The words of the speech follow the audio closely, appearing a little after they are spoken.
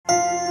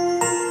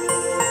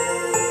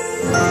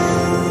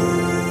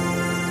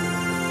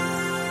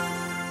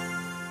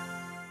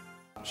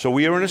So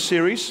we are in a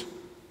series,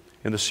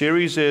 and the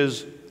series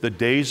is The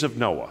Days of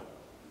Noah.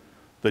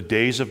 The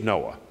Days of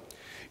Noah.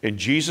 And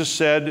Jesus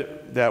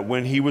said that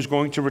when he was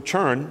going to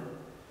return,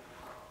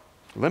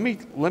 let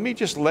me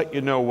just let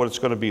you know what it's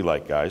going to be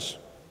like, guys.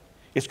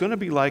 It's going to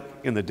be like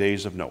in the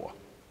days of Noah.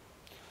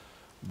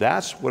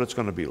 That's what it's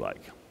going to be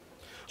like.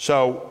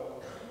 So,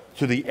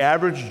 to the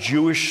average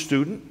Jewish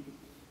student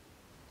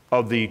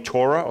of the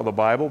Torah or the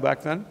Bible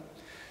back then,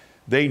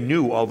 they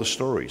knew all the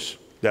stories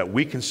that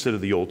we consider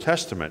the Old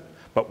Testament,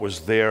 but was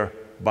their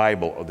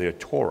Bible or their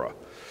Torah.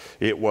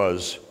 It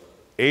was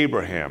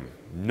Abraham,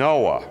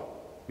 Noah,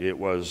 it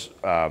was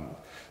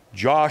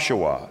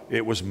Joshua,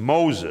 it was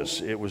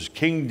Moses, it was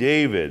King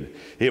David,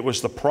 it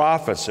was the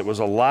prophets, it was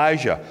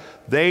Elijah.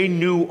 They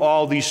knew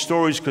all these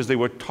stories because they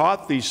were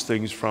taught these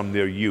things from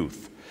their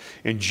youth.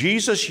 And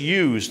Jesus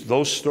used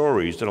those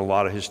stories in a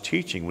lot of his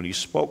teaching when he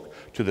spoke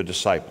to the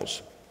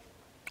disciples.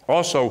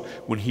 Also,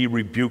 when he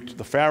rebuked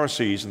the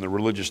Pharisees and the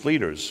religious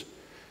leaders,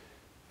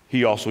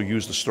 he also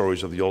used the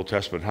stories of the Old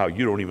Testament, how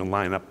you don't even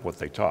line up what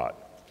they taught.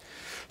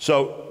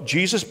 So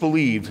Jesus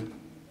believed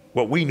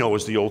what we know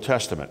as the Old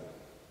Testament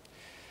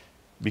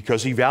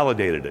because he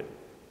validated it,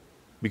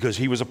 because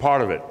he was a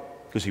part of it,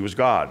 because he was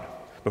God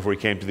before he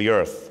came to the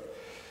earth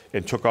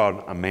and took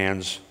on a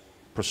man's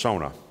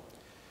persona.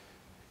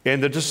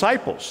 And the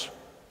disciples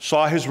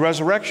saw his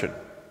resurrection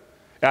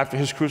after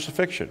his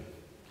crucifixion.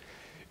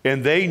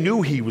 And they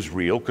knew he was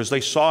real because they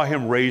saw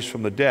him raised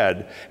from the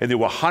dead, and there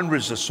were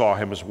hundreds that saw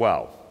him as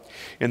well.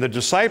 And the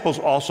disciples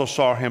also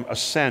saw him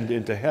ascend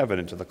into heaven,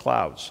 into the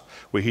clouds,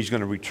 where he's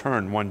going to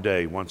return one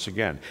day once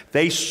again.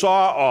 They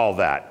saw all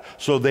that,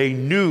 so they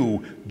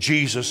knew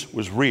Jesus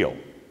was real.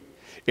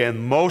 And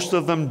most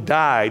of them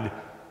died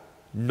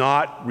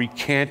not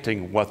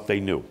recanting what they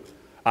knew.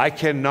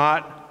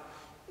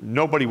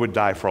 Nobody would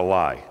die for a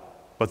lie,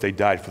 but they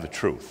died for the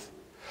truth.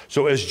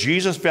 So as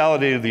Jesus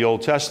validated the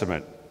Old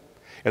Testament,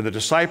 and the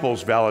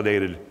disciples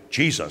validated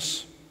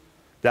Jesus,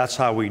 that's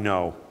how we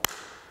know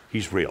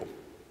he's real.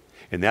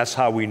 And that's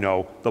how we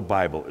know the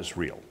Bible is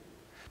real,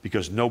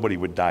 because nobody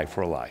would die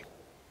for a lie.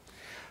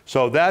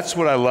 So that's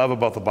what I love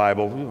about the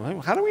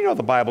Bible. How do we know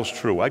the Bible's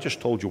true? I just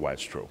told you why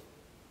it's true.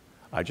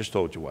 I just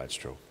told you why it's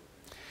true.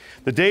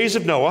 The Days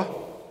of Noah.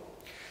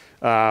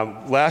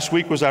 Last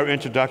week was our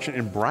introduction,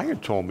 and Brian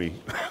told me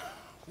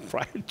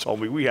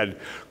we had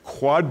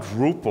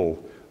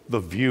quadruple the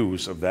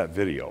views of that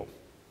video.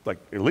 Like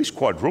at least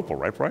quadruple,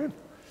 right, Brian?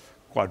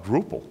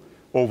 Quadruple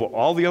over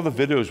all the other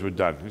videos we've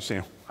done. He's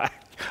saying,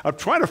 I'm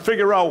trying to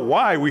figure out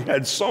why we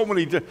had so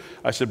many.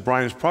 I said,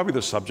 Brian, it's probably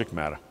the subject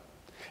matter.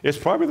 It's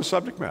probably the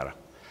subject matter.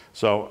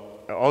 So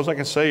all I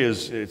can say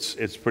is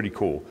it's pretty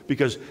cool,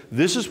 because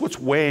this is what's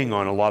weighing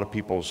on a lot of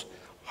people's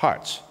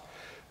hearts.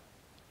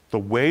 The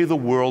way the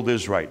world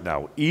is right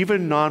now,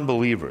 even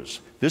non-believers,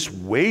 this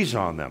weighs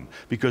on them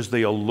because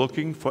they are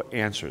looking for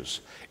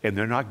answers, and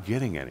they're not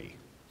getting any.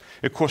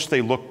 Of course,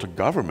 they look to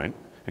government,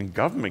 and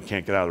government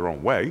can't get out of their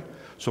own way.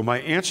 So my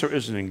answer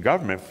isn't in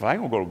government. If I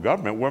don't go to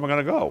government, where am I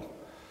going to go?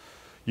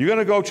 You're going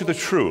to go to the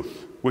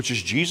truth, which is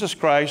Jesus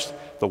Christ,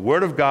 the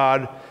Word of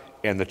God,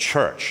 and the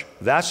church.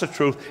 That's the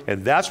truth,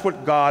 and that's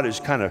what God is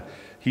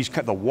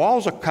the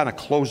walls are kind of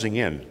closing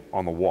in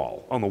on the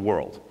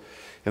world.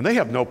 And they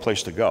have no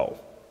place to go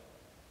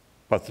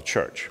but the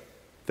church.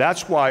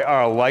 That's why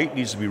our light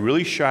needs to be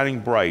really shining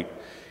bright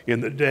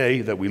in the day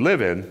that we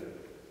live in,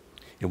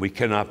 and we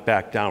cannot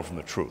back down from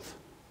the truth.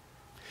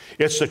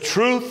 It's the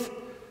truth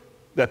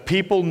that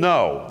people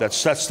know that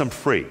sets them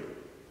free.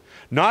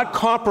 Not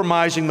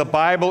compromising the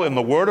Bible and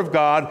the Word of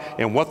God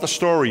and what the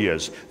story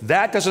is.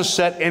 That doesn't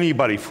set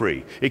anybody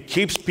free. It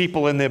keeps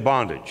people in their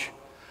bondage.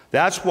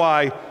 That's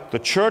why the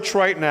church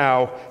right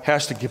now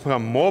has to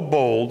become more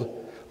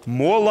bold,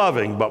 more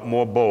loving, but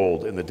more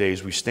bold in the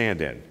days we stand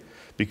in.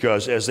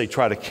 Because as they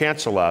try to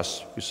cancel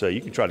us, we say,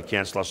 you can try to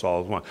cancel us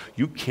all you want.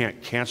 You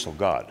can't cancel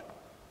God.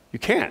 You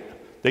can't.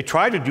 They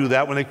tried to do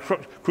that when they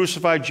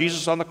crucified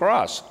Jesus on the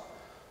cross.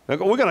 They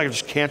go, we're going to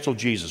just cancel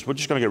Jesus. We're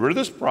just going to get rid of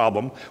this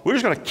problem. We're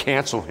just going to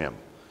cancel him.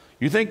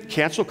 You think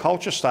cancel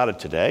culture started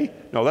today?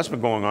 No, that's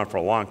been going on for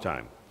a long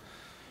time.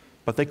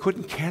 But they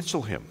couldn't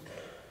cancel him.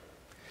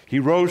 He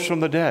rose from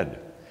the dead.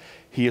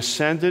 He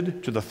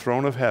ascended to the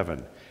throne of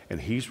heaven, and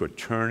he's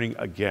returning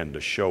again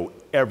to show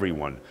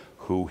everyone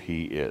who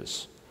he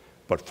is.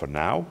 But for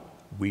now,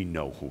 we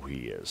know who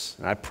he is.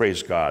 And I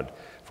praise God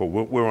for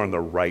we're on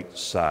the right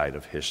side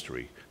of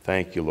history.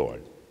 Thank you,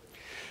 Lord.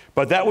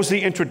 But that was the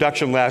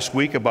introduction last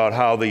week about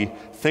how the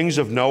things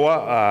of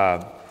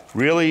Noah,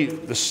 really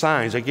the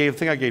signs. I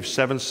think I gave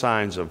 7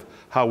 signs of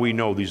how we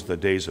know these are the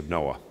days of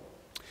Noah.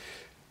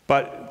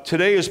 But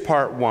today is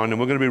part 1, and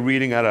we're going to be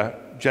reading out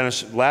of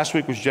Genesis. Last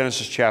week was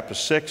Genesis chapter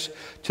 6.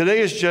 Today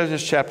is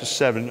Genesis chapter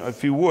 7.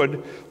 If you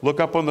would, look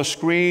up on the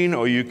screen,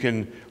 or you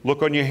can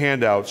look on your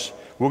handouts.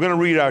 We're going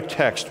to read our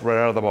text right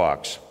out of the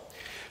box.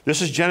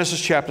 This is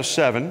Genesis chapter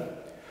 7.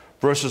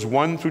 Verses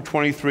 1 through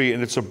 23,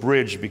 and it's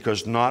abridged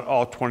because not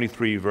all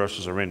 23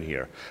 verses are in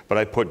here. But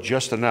I put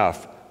just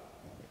enough,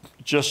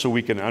 just so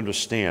we can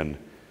understand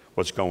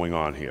what's going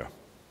on here.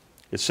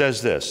 It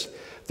says this: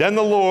 Then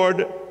the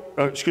Lord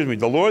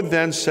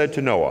then said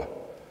to Noah,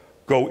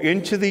 "Go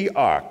into the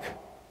ark,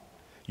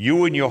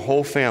 you and your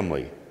whole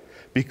family,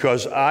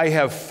 because I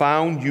have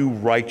found you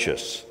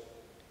righteous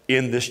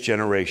in this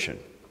generation.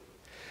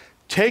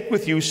 Take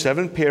with you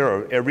 7 pair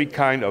of every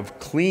kind of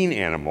clean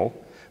animal,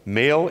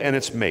 male and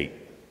its mate,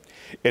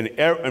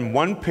 and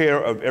 1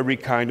 pair of every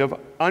kind of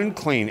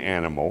unclean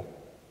animal,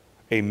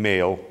 a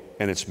male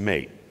and its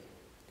mate.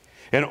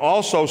 And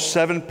also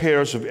 7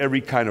 pairs of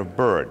every kind of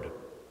bird,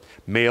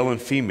 male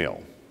and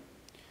female,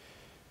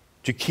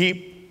 to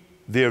keep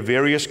their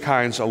various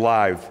kinds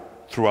alive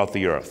throughout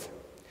the earth.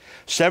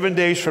 7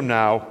 days from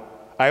now,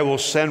 I will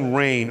send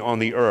rain on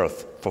the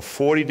earth for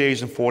 40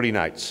 days and 40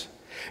 nights,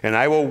 and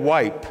I will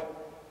wipe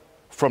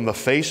from the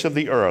face of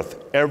the earth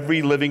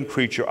every living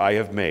creature I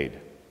have made."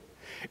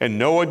 And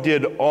Noah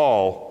did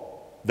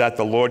all that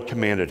the Lord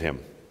commanded him.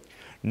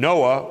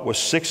 Noah was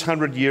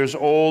 600 years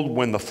old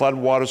when the flood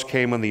waters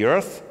came on the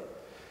earth,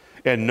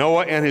 and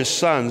Noah and his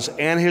sons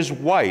and his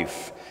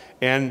wife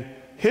and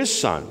his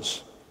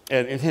sons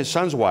and his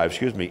sons' wives,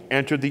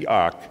 entered the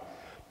ark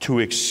to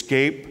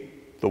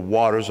escape the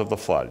waters of the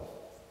flood.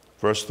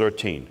 Verse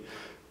 13.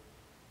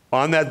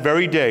 On that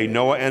very day,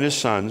 Noah and his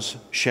sons,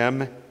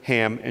 Shem,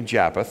 Ham, and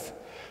Japheth,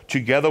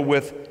 together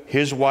with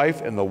his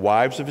wife and the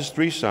wives of his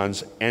 3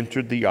 sons,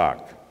 entered the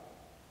ark.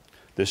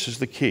 This is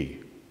the key.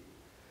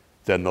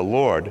 Then the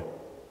Lord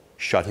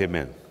shut him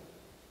in.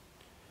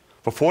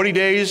 For 40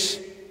 days,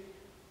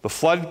 the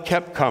flood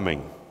kept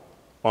coming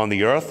on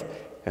the earth,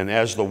 and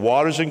as the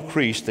waters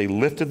increased, they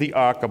lifted the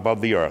ark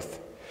above the earth.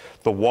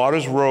 The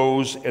waters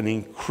rose and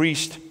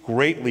increased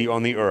greatly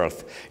on the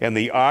earth, and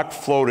the ark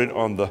floated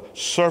on the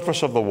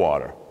surface of the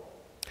water.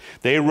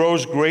 They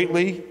rose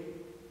greatly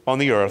on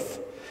the earth,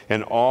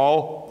 and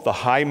all the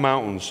high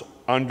mountains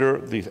under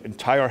the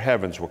entire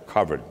heavens were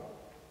covered.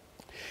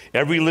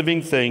 Every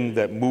living thing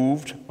that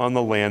moved on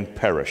the land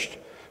perished: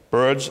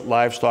 birds,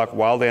 livestock,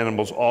 wild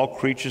animals, all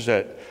creatures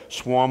that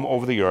swarm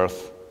over the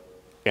earth,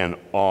 and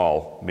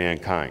all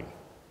mankind.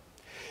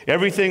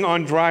 Everything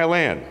on dry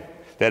land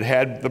that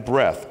had the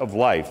breath of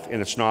life in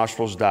its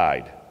nostrils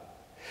died.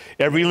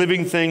 Every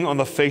living thing on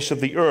the face of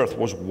the earth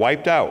was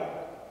wiped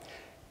out: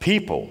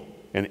 people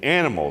and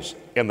animals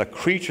and the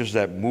creatures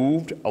that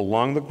moved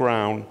along the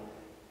ground,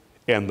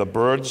 and the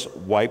birds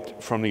were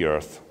wiped from the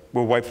earth.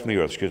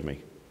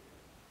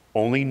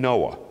 Only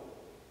Noah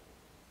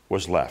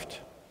was left,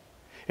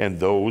 and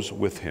those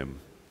with him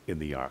in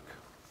the ark.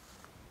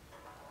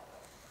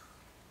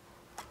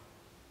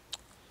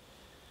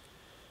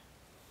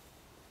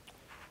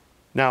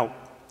 Now,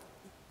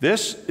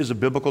 this is a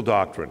biblical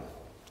doctrine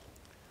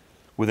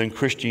within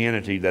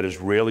Christianity that is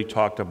rarely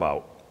talked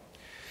about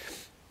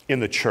in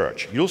the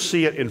church. You'll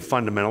see it in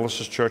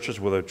fundamentalist churches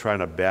where they're trying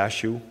to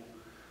bash you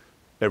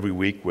every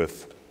week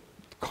with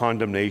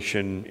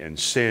condemnation and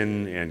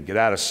sin and get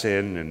out of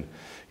sin and,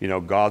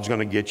 God's going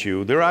to get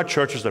you. There are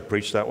churches that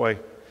preach that way,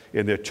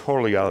 and they're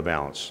totally out of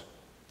balance.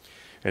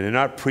 And they're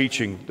not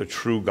preaching the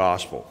true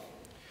gospel.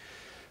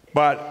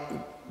 But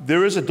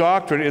there is a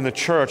doctrine in the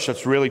church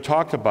that's really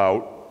talked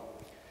about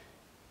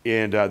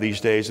in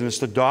these days, and it's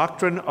the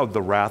doctrine of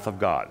the wrath of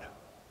God.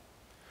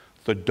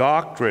 The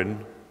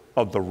doctrine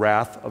of the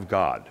wrath of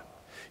God.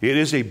 It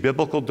is a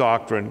biblical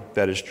doctrine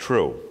that is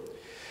true.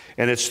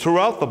 And it's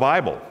throughout the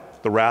Bible,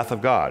 the wrath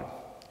of God.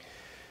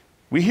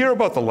 We hear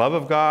about the love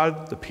of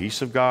God, the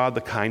peace of God,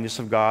 the kindness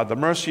of God, the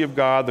mercy of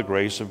God, the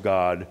grace of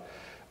God,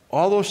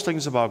 all those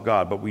things about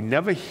God, but we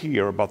never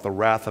hear about the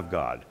wrath of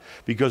God.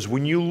 Because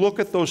when you look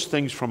at those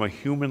things from a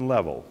human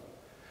level,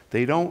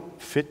 they don't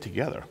fit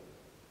together.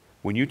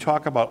 When you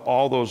talk about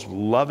all those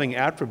loving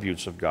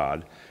attributes of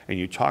God and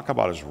you talk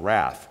about his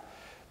wrath,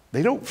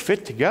 they don't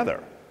fit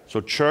together.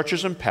 So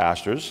churches and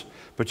pastors,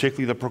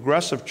 particularly the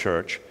progressive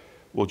church,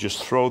 will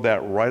just throw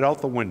that right out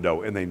the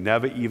window and they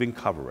never even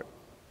cover it,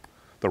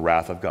 the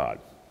wrath of God.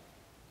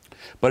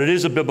 But it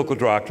is a biblical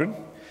doctrine.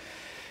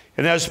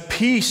 And as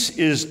peace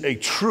is a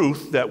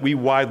truth that we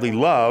widely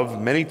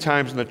love, many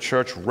times in the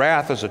church,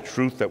 wrath is a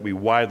truth that we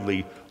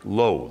widely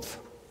loathe.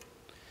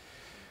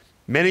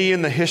 Many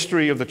in the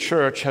history of the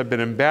church have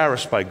been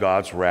embarrassed by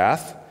God's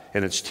wrath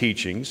and its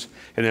teachings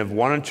and have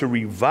wanted to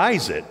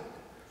revise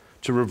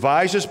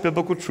this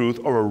biblical truth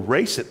or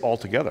erase it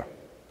altogether.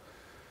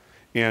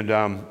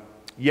 And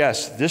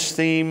yes, this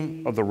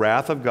theme of the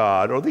wrath of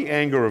God or the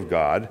anger of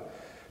God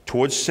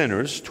towards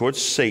sinners,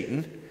 towards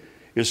Satan,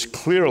 is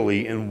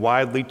clearly and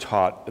widely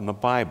taught in the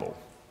Bible.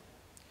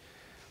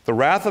 The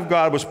wrath of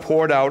God was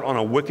poured out on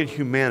a wicked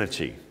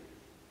humanity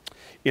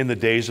in the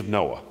days of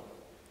Noah,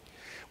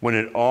 when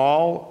in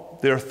all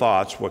their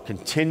thoughts were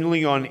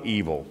continually on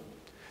evil.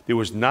 There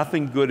was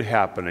nothing good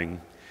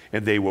happening,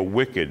 and they were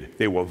wicked,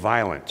 they were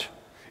violent,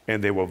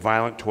 and they were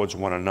violent towards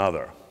one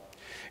another.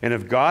 And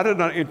if God had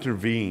not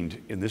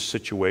intervened in this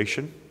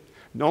situation,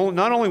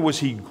 not only was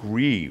he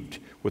grieved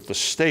with the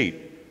state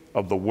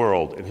of the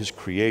world and his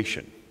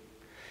creation,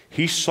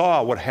 he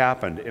saw what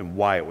happened and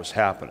why it was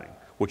happening,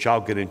 which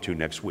I'll get into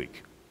next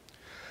week.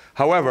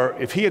 However,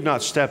 if he had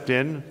not stepped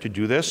in to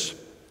do this,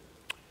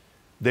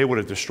 they would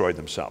have destroyed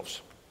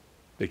themselves.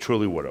 They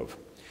truly would have.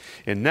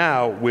 And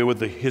now we're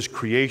with his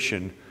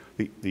creation,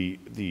 the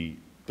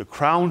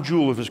crown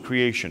jewel of his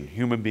creation,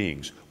 human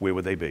beings. Where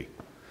would they be?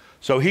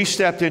 So he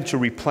stepped in to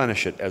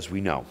replenish it, as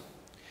we know.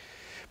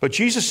 But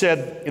Jesus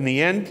said, in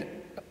the end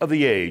of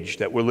the age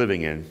that we're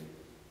living in,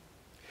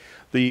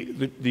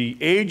 the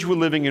age we're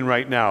living in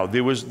right now,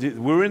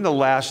 we're in the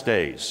last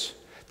days.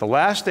 The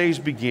last days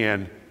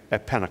began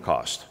at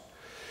Pentecost,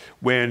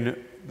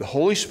 when the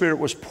Holy Spirit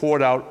was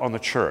poured out on the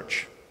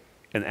church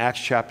in Acts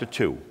chapter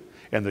 2,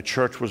 and the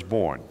church was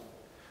born.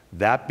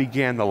 That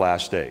began the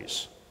last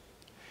days.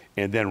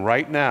 And then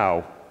right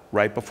now,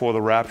 right before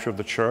the rapture of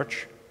the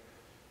church,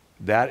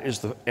 that is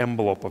the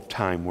envelope of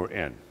time we're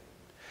in.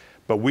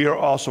 But we are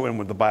also in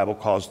what the Bible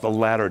calls the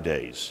latter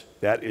days.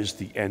 That is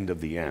the end of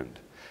the end.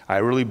 I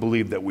really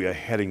believe that we are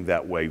heading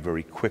that way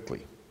very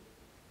quickly.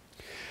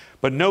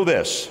 But know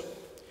this.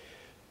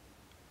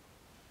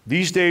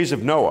 These days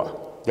of Noah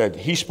that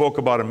he spoke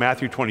about in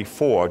Matthew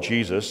 24,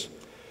 Jesus,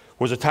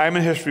 was a time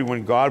in history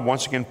when God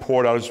once again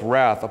poured out his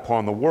wrath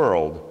upon the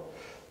world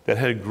that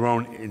had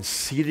grown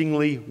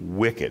exceedingly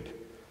wicked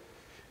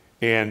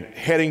and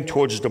heading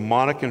towards the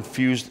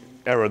demonic-infused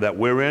era that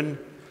we're in.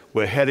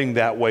 We're heading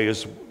that way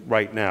as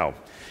right now.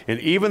 And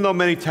even though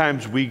many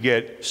times we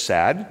get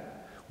sad,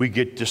 we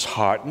get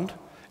disheartened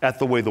at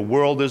the way the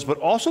world is, but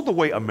also the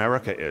way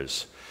America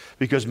is.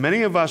 Because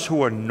many of us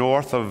who are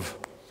north of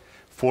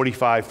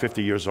 45,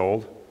 50 years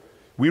old,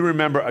 we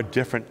remember a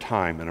different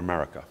time in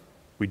America.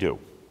 We do.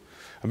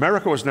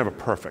 America was never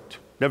perfect,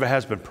 never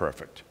has been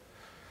perfect.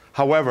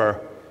 However,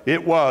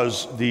 it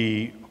was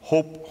the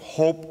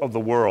hope of the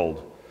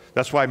world.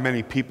 That's why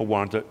many people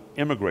wanted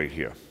to immigrate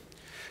here,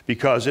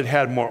 because it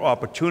had more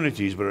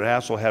opportunities, but it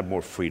also had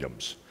more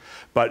freedoms.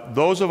 But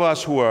those of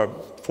us who are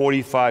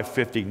 45,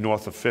 50,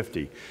 north of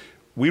 50,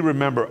 we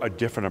remember a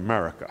different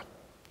America.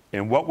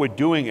 And what we're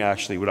doing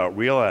actually, without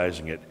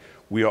realizing it,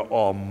 we are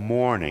all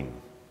mourning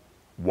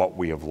what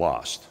we have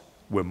lost.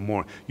 We're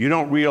mourning. You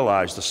don't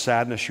realize the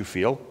sadness you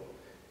feel.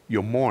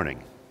 You're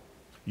mourning.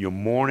 You're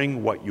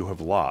mourning what you have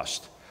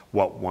lost,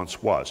 what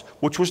once was,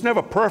 which was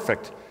never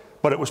perfect,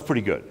 but it was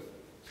pretty good.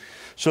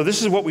 So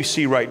this is what we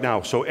see right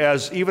now. So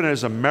even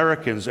as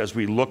Americans, as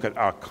we look at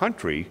our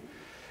country,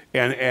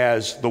 and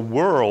as the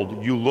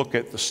world, you look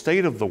at the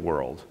state of the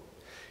world,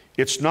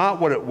 it's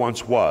not what it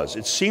once was.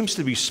 It seems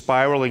to be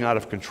spiraling out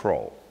of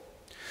control.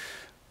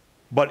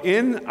 But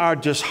in our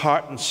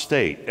disheartened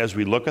state, as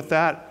we look at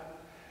that,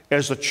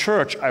 as a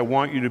church, I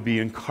want you to be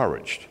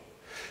encouraged,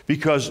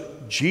 because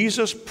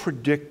Jesus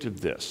predicted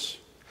this.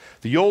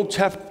 The Old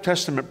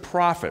Testament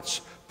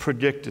prophets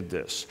predicted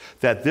this,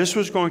 that this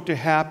was going to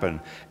happen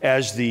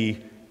as the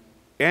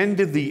end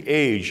of the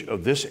age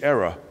of this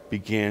era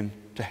began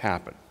to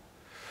happen.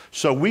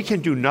 So we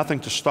can do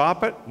nothing to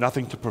stop it,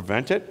 nothing to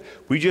prevent it.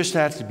 We just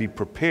have to be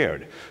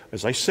prepared.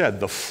 As I said,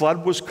 the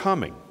flood was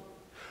coming.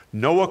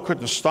 Noah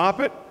couldn't stop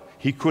it.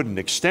 He couldn't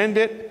extend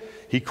it.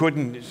 He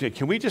couldn't say,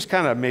 can we just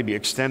kind of maybe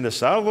extend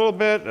this out a little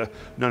bit?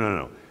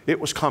 No. It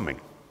was coming.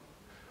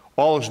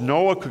 All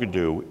Noah could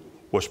do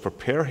was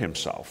prepare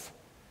himself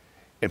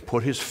and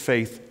put his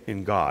faith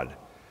in God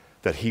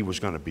that he was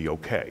going to be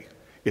okay.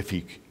 If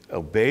he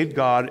obeyed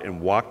God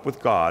and walked with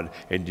God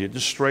and didn't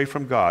stray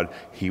from God,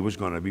 he was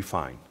going to be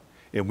fine.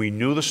 And we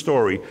knew the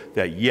story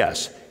that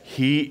yes,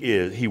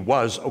 he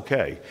was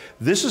okay.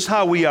 This is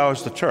how we are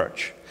as the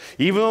church.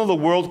 Even though the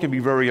world can be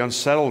very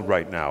unsettled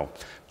right now,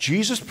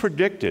 Jesus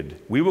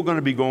predicted we were going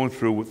to be going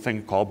through a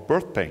thing called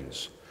birth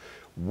pains,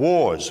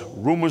 wars,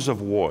 rumors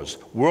of wars,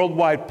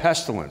 worldwide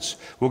pestilence.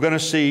 We're going to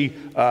see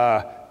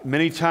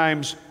many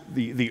times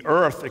the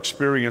earth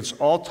experience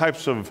all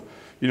types of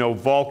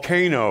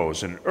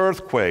volcanoes and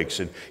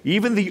earthquakes, and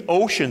even the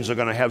oceans are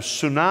going to have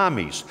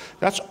tsunamis.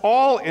 That's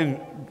all in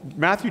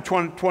Matthew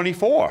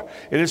 24.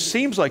 And it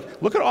seems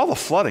like, look at all the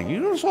flooding.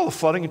 You notice all the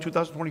flooding in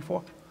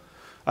 2024?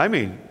 I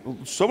mean,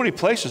 so many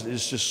places,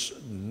 it's just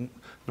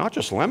not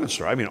just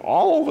Leominster. I mean,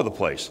 all over the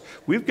place.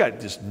 We've got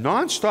this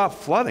nonstop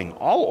flooding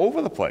all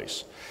over the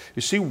place.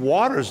 You see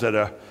waters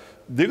they're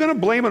going to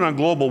blame it on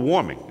global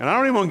warming. And I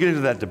don't even want to get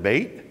into that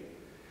debate.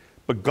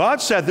 But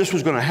God said this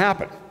was going to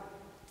happen.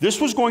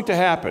 This was going to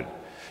happen.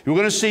 You're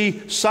going to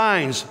see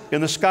signs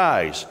in the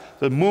skies,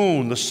 the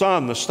moon, the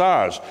sun, the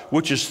stars,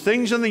 which is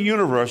things in the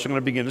universe are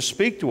going to begin to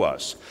speak to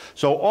us.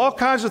 So all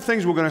kinds of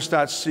things we're going to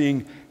start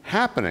seeing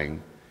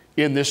happening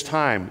in this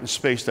time and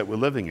space that we're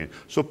living in.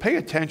 So pay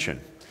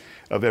attention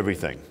of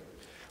everything.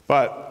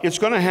 But it's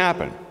going to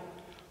happen.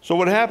 So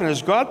what happened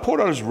is God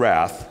poured out his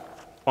wrath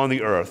on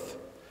the earth.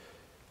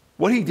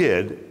 What he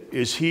did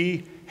is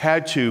he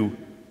had to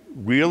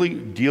really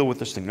deal with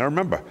this thing. Now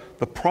remember,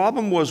 the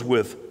problem was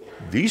with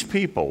these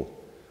people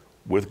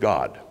with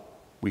God.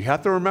 We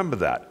have to remember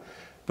that.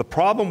 The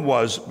problem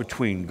was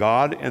between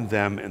God and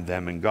them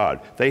and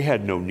God. They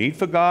had no need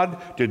for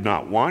God, did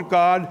not want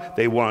God.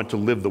 They wanted to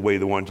live the way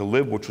they wanted to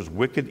live, which was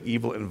wicked,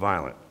 evil, and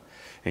violent.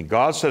 And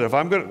God said,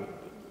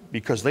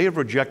 because they have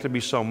rejected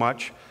me so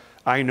much,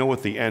 I know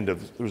what the end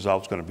of the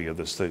result's going to be of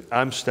this thing.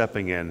 I'm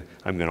stepping in.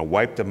 I'm going to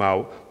wipe them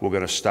out. We're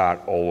going to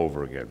start all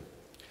over again.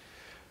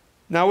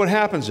 Now what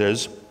happens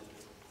is,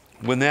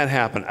 when that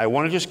happened, I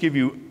want to just give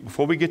you,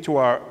 before we get to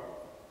our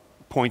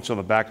points on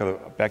the back of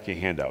your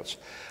handouts,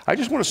 I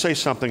just want to say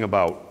something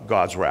about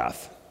God's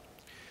wrath.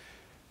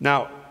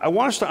 Now, I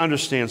want us to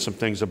understand some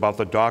things about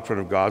the doctrine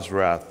of God's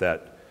wrath,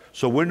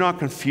 so we're not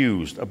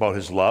confused about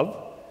his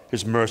love,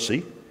 his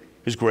mercy,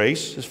 his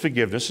grace, his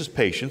forgiveness, his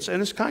patience, and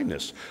his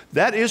kindness.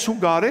 That is who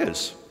God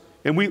is,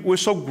 and we're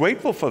so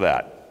grateful for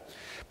that.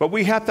 But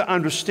we have to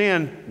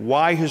understand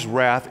why his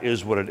wrath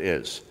is what it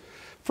is.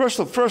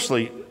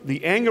 Firstly,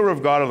 the anger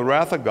of God or the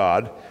wrath of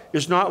God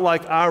is not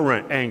like our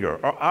anger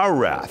or our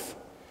wrath.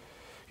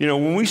 You know,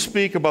 when we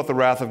speak about the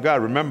wrath of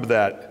God, remember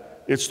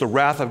that it's the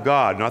wrath of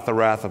God, not the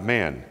wrath of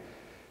man.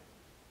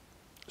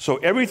 So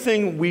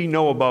everything we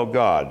know about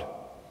God,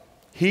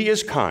 he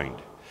is kind,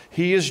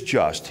 he is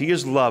just, he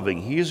is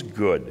loving, he is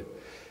good.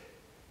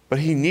 But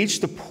he needs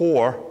to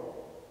pour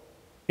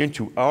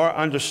into our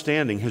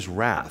understanding his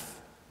wrath,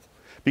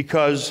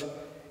 because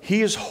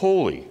he is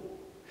holy,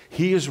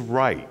 he is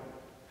right,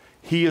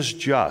 he is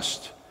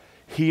just,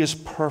 he is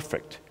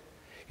perfect,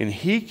 and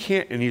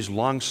he's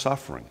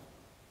long-suffering.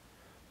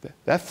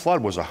 That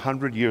flood was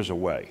 100 years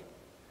away.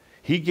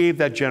 He gave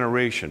that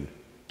generation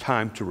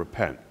time to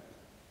repent,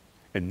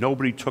 and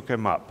nobody took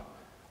him up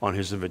on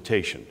his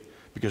invitation,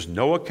 because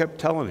Noah kept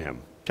telling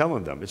them.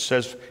 It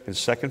says in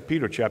 2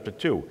 Peter chapter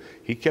 2,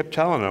 he kept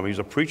telling them, he's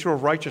a preacher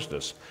of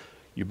righteousness.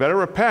 You better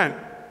repent.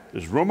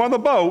 There's room on the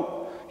boat.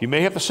 You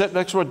may have to sit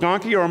next to a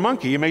donkey or a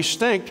monkey. You may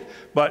stink,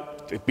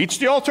 but it beats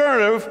the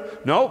alternative.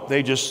 No,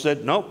 they just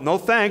said, no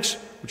thanks.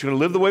 We're going to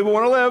live the way we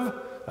want to live.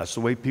 That's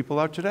the way people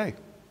are today.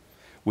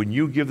 When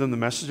you give them the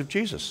message of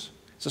Jesus,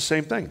 it's the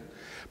same thing.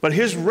 But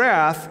his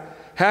wrath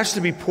has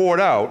to be poured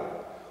out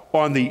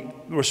on the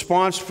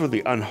response for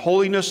the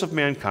unholiness of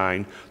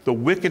mankind, the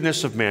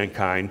wickedness of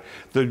mankind,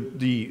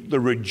 the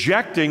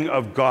rejecting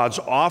of God's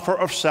offer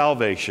of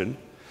salvation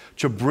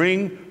to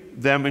bring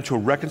them into a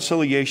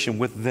reconciliation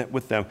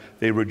with them.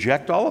 They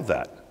reject all of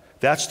that.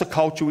 That's the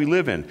culture we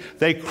live in.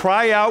 They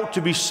cry out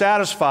to be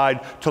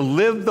satisfied, to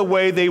live the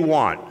way they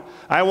want.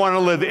 I want to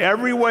live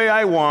every way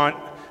I want,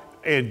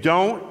 and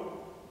don't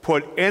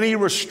put any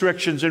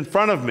restrictions in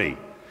front of me.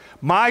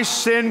 My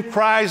sin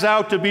cries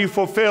out to be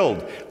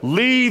fulfilled.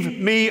 Leave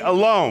me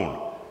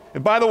alone.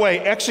 And by the way,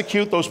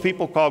 execute those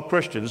people called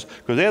Christians,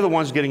 because they're the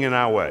ones getting in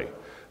our way.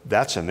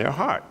 That's in their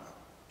heart.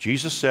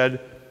 Jesus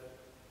said,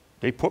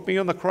 they put me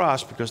on the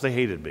cross because they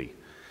hated me.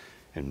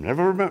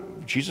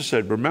 And Jesus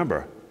said,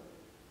 remember,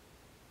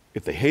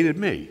 if they hated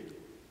me,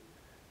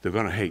 they're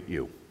going to hate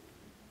you.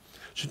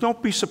 So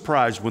don't be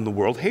surprised when the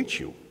world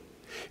hates you.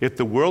 If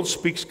the world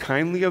speaks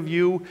kindly of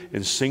you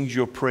and sings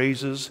your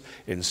praises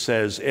and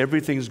says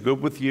everything's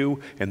good with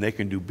you and they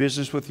can do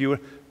business with you,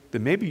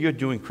 then maybe you're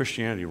doing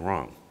Christianity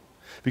wrong.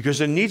 Because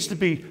there needs to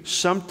be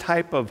some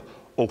type of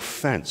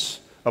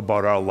offense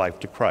about our life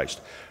to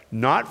Christ.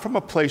 Not from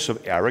a place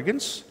of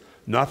arrogance,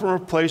 not from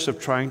a place of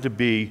trying to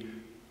be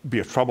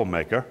a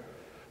troublemaker,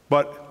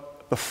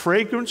 but the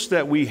fragrance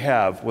that we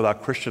have with our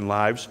Christian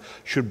lives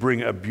should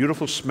bring a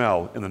beautiful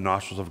smell in the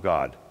nostrils of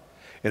God.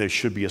 And it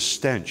should be a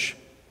stench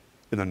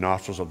in the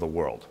nostrils of the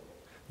world.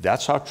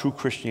 That's how true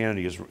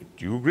Christianity is.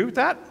 Do you agree with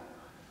that?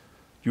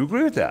 Do you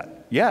agree with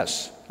that?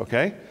 Yes,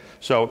 okay?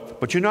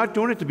 But you're not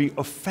doing it to be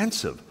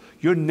offensive.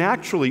 You're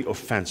naturally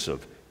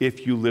offensive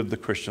if you live the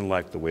Christian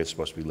life the way it's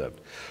supposed to be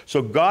lived.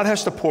 So God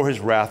has to pour his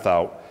wrath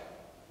out,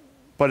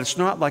 but it's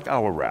not like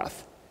our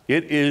wrath.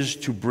 It is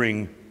to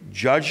bring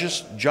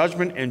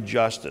judgment and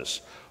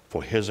justice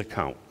for his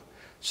account.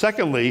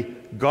 Secondly,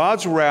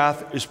 God's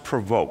wrath is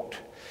provoked.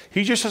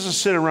 He just doesn't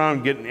sit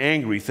around getting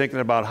angry thinking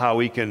about how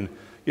he can,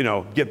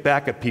 get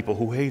back at people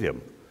who hate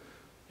him.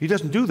 He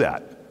doesn't do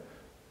that.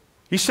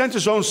 He sent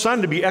his own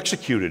son to be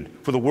executed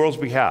for the world's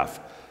behalf,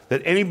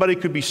 that anybody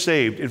could be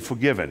saved and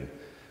forgiven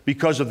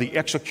because of the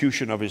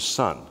execution of his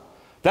son.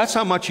 That's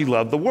how much he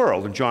loved the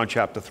world in John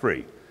chapter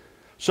 3.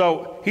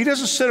 So he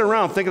doesn't sit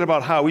around thinking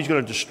about how he's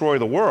going to destroy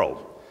the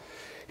world.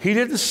 He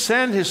didn't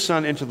send his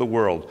son into the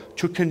world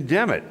to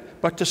condemn it,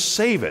 but to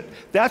save it.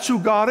 That's who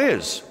God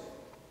is.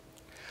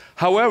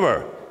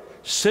 However,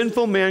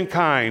 sinful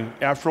mankind,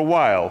 after a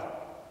while,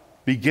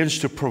 begins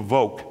to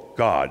provoke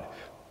God,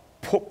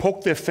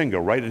 poke their finger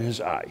right in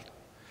his eye.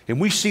 And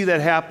we see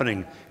that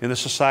happening in the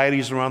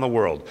societies around the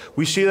world.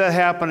 We see that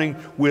happening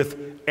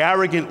with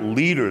arrogant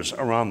leaders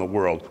around the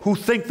world who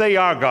think they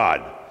are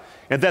God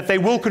and that they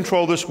will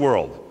control this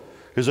world.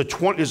 There's a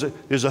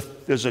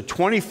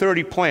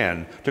 2030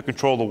 plan to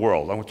control the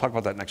world. I'm going to talk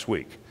about that next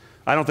week.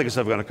 I don't think it's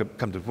ever going to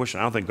come to fruition.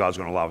 I don't think God's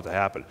going to allow it to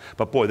happen.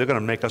 But boy, they're going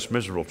to make us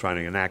miserable trying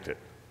to enact it.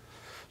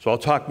 So I'll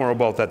talk more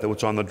about that,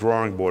 what's on the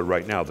drawing board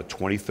right now, the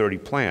 2030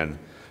 plan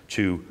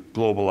to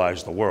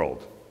globalize the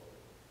world.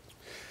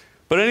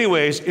 But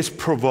anyways, it's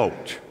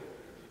provoked.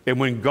 And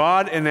when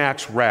God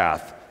enacts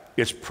wrath,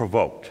 it's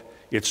provoked.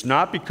 It's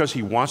not because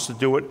he wants to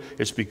do it,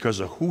 it's because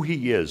of who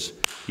he is,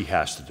 he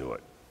has to do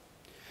it.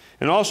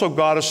 And also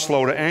God is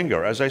slow to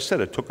anger. As I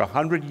said, it took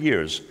 100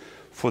 years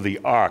for the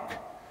ark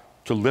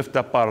to lift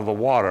up out of the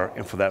water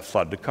and for that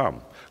flood to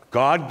come.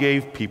 God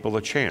gave people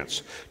a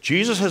chance.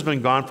 Jesus has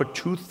been gone for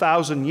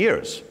 2,000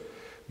 years.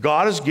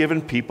 God has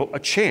given people a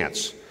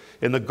chance.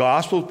 And the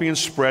gospel is being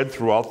spread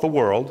throughout the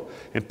world,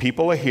 and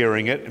people are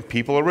hearing it, and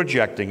people are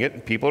rejecting it,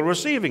 and people are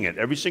receiving it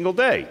every single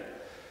day.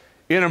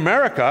 In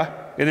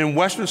America and in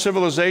Western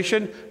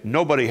civilization,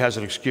 nobody has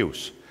an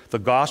excuse. The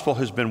gospel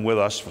has been with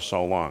us for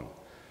so long.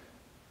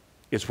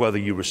 It's whether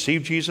you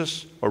receive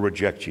Jesus or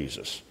reject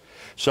Jesus.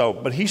 So,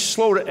 but he's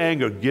slow to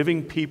anger,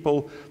 giving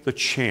people the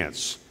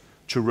chance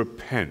to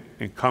repent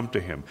and come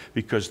to him,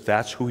 because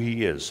that's who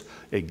he is,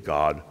 a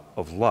God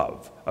of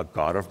love, a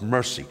God of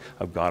mercy,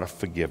 a God of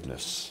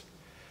forgiveness.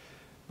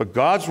 But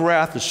God's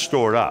wrath is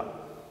stored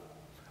up.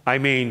 I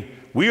mean,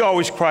 we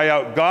always cry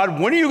out, God,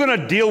 when are you going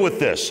to deal with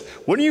this?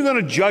 When are you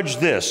going to judge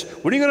this?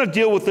 When are you going to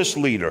deal with this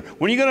leader?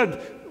 When are you going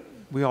to...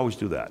 We always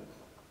do that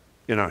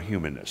in our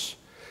humanness.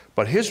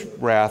 But his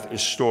wrath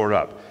is stored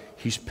up.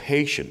 He's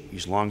patient.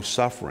 He's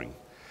long-suffering.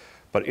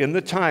 But in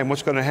the time,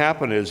 what's going to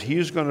happen is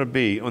he's going to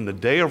be, on the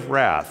day of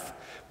wrath,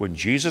 when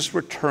Jesus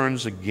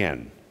returns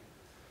again,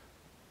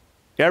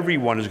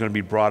 everyone is going to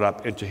be brought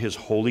up into his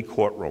holy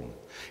courtroom.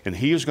 And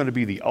he is going to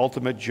be the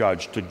ultimate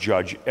judge to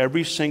judge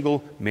every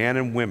single man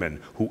and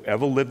woman who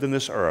ever lived in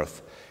this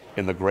earth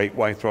in the great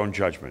white throne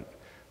judgment.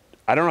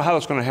 I don't know how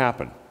that's going to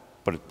happen,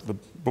 but the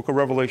book of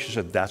Revelation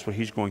said that's what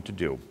he's going to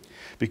do.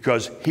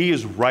 Because he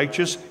is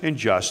righteous and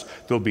just.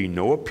 There'll be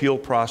no appeal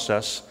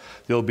process.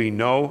 There'll be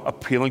no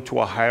appealing to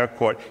a higher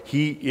court.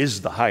 He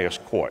is the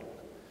highest court.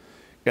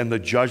 And the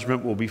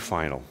judgment will be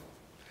final.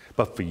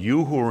 But for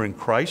you who are in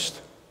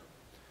Christ,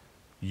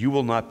 you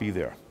will not be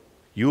there.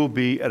 You will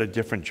be at a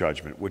different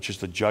judgment, which is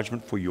the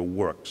judgment for your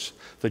works,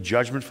 the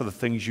judgment for the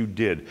things you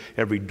did.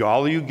 Every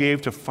dollar you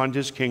gave to fund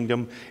his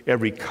kingdom,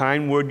 every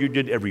kind word you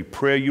did, every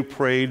prayer you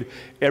prayed,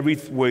 every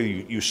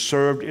way you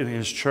served in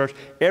his church,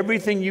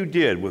 everything you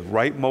did with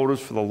right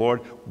motives for the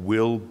Lord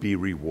will be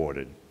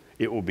rewarded.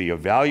 It will be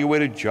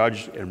evaluated,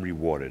 judged, and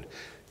rewarded,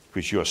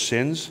 because your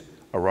sins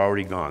are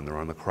already gone. They're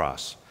on the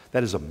cross.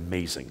 That is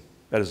amazing.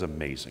 That is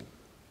amazing.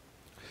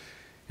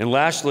 And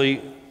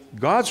lastly,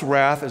 God's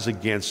wrath is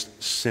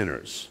against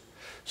sinners,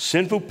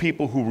 sinful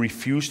people who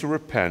refuse to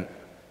repent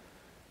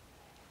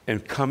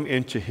and come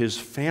into his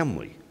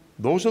family.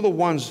 Those are the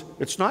ones,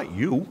 it's not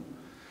you.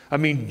 I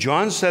mean,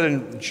 John said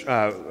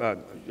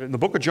in the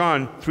book of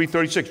John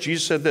 3:36,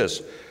 Jesus said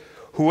this,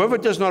 "Whoever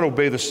does not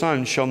obey the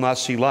Son shall not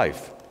see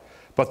life,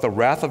 but the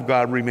wrath of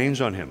God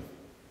remains on him."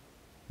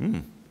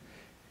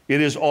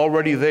 It is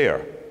already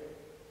there.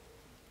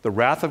 The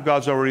wrath of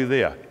God's already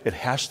there. It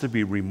has to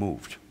be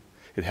removed.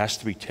 It has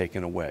to be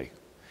taken away.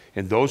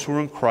 And those who are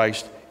in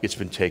Christ, it's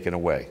been taken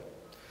away.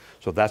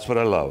 So that's what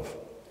I love.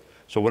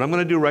 So what I'm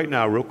going to do right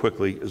now, real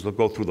quickly, is we'll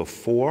go through the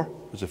four.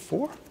 Is it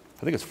four?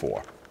 I think it's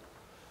four.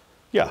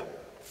 Yeah.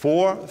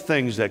 4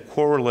 things that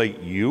correlate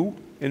you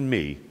and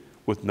me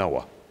with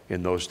Noah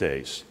in those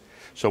days.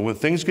 So when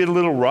things get a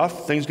little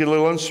rough, things get a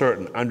little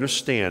uncertain,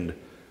 understand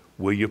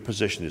where your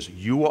position is.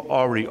 You are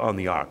already on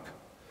the ark.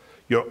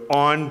 You're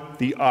on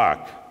the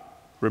ark.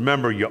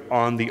 Remember, you're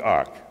on the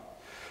ark.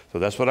 So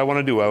that's what I want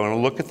to do. I want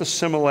to look at the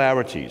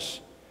similarities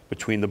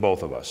between the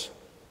both of us.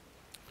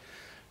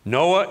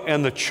 Noah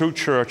and the true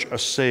church are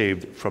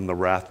saved from the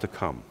wrath to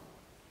come.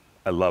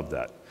 I love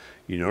that.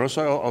 You notice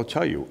I'll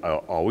tell you,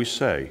 I'll always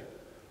say,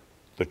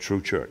 the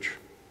true church.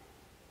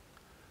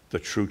 The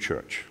true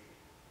church.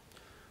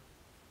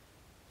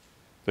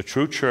 The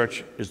true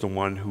church is the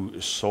one who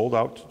is sold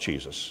out to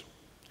Jesus,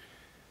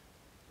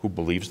 who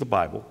believes the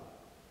Bible,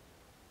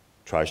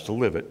 tries to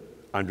live it,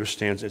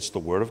 understands it's the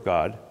Word of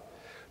God.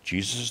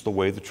 Jesus is the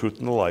way, the truth,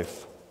 and the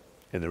life,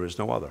 and there is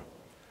no other.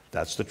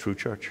 That's the true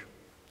church.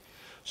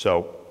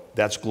 So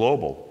that's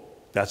global.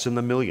 That's in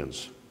the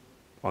millions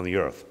on the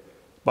earth.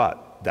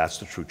 But that's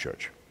the true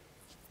church.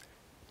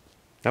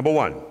 Number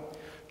 1,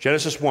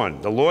 Genesis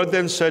 1. The Lord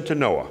then said to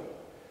Noah,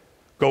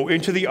 "Go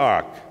into the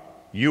ark,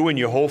 you and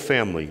your whole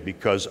family,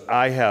 because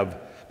I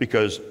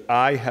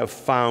have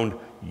found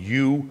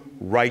you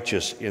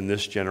righteous in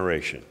this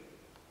generation."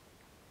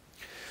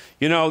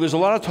 You know, there's a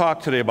lot of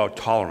talk today about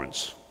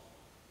tolerance.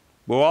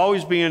 We're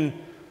always being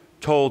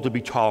told to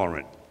be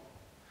tolerant.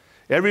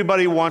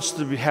 Everybody wants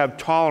to have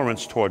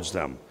tolerance towards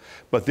them,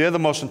 but they're the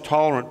most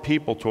intolerant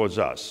people towards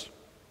us.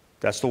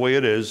 That's the way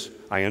it is.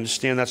 I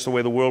understand that's the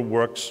way the world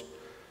works.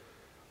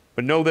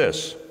 But know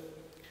this,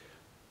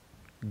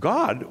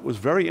 God was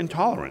very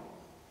intolerant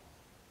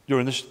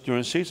during this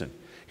season.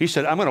 He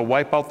said, I'm going to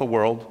wipe out the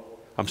world.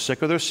 I'm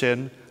sick of their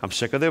sin. I'm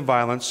sick of their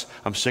violence.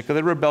 I'm sick of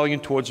their rebellion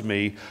towards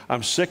me.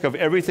 I'm sick of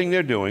everything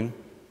they're doing.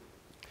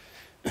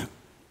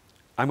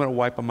 I'm going to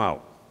wipe them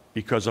out,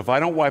 because if I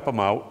don't wipe them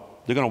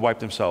out, they're going to wipe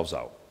themselves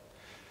out.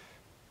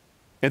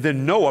 And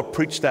then Noah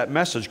preached that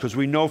message, because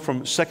we know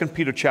from 2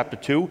 Peter chapter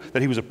 2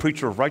 that he was a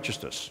preacher of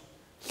righteousness.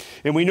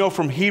 And we know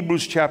from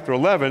Hebrews chapter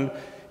 11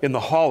 in the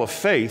hall of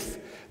faith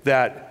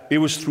that it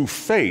was through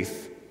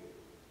faith,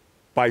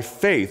 by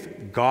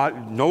faith,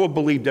 Noah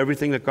believed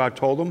everything that God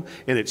told him,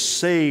 and it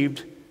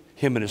saved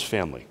him and his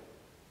family.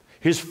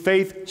 His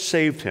faith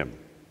saved him.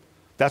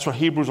 That's what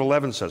Hebrews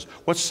 11 says.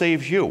 What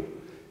saves you?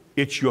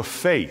 It's your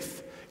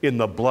faith in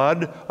the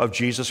blood of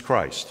Jesus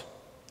Christ.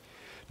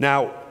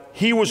 Now,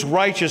 he was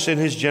righteous in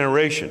his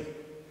generation.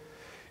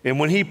 And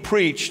when he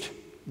preached,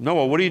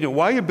 Noah, what are you doing?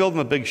 Why are you building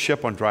a big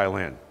ship on dry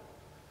land?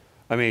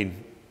 I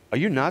mean, are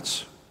you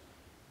nuts?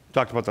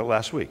 Talked about that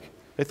last week.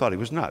 They thought he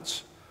was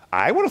nuts.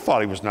 I would have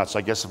thought he was nuts,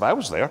 I guess, if I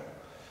was there.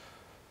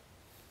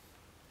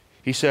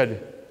 He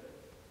said,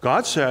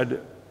 God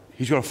said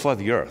he's going to flood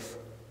the earth.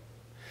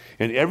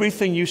 And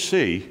everything you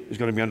see is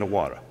going to be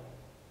underwater.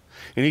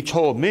 And he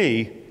told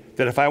me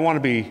that if I want to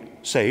be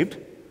saved,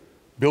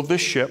 build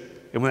this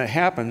ship, and when it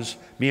happens,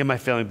 me and my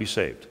family will be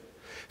saved.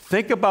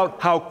 Think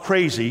about how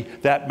crazy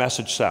that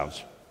message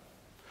sounds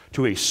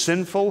to a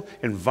sinful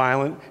and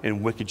violent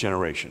and wicked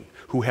generation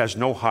who has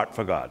no heart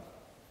for God.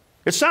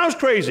 It sounds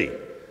crazy,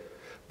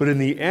 but in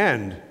the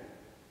end,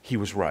 he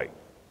was right.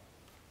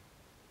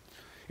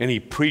 And he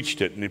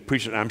preached it, and he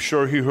preached it. And I'm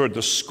sure he heard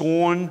the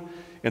scorn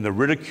and the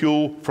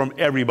ridicule from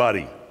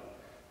everybody.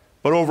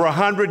 But over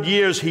 100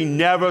 years, he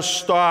never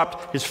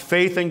stopped his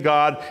faith in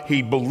God.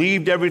 He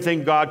believed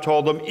everything God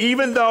told him,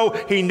 even though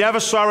he never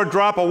saw a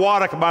drop of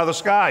water come out of the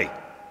sky.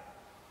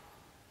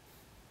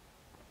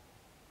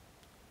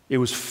 It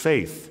was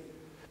faith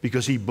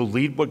because he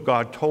believed what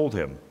God told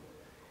him,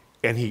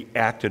 and he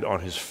acted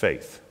on his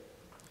faith.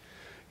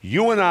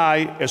 You and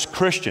I, as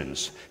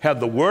Christians,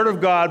 have the Word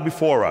of God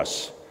before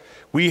us.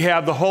 We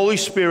have the Holy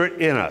Spirit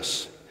in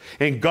us,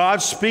 and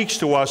God speaks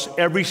to us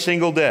every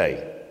single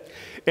day.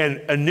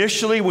 And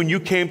initially, when you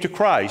came to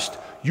Christ,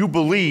 you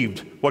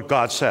believed what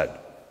God said.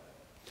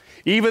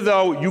 Even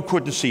though you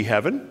couldn't see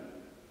heaven,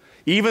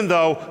 even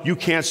though you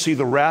can't see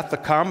the wrath to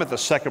come at the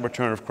second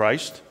return of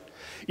Christ,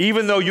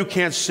 even though you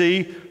can't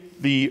see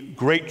the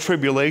great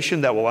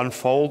tribulation that will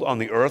unfold on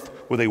the earth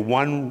with a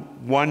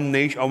one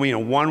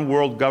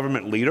world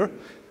government leader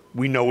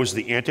we know is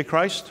the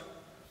Antichrist,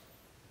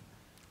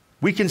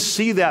 we can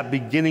see that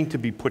beginning to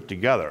be put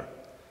together,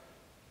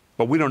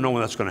 but we don't know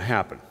when that's going to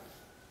happen.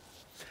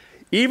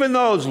 Even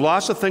though there's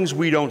lots of things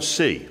we don't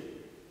see,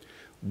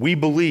 we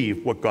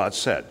believe what God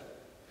said.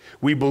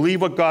 We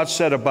believe what God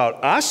said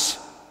about us,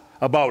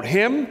 about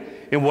Him,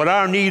 and what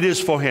our need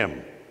is for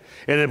Him.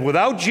 And if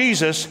without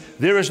Jesus,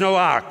 there is no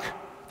ark.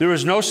 There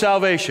is no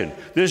salvation.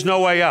 There's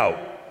no way out.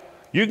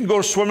 You can go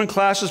to swimming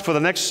classes for the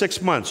next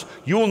 6 months.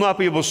 You will not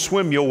be able to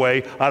swim your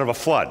way out of a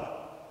flood.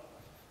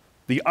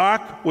 The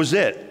ark was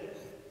it.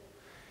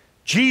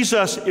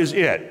 Jesus is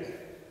it.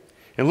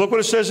 And look what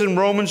it says in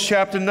Romans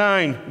chapter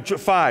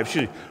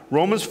 5.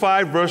 Romans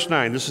 5, verse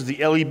 9. This is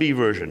the LEB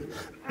version.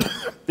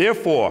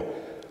 Therefore,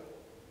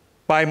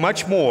 by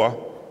much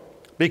more,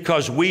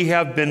 because we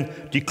have been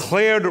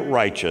declared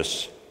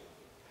righteous,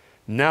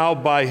 now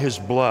by his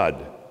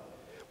blood,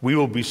 we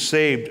will be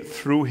saved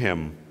through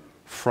him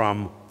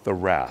from the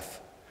wrath.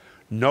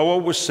 Noah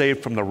was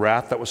saved from the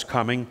wrath that was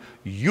coming.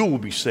 You will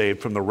be saved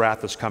from the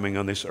wrath that's coming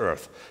on this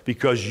earth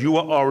because you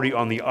are already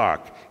on the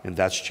ark, and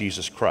that's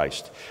Jesus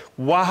Christ.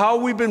 How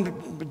have we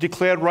been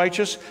declared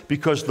righteous?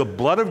 Because the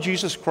blood of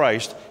Jesus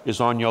Christ is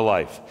on your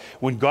life.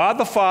 When God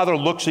the Father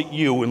looks at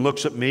you and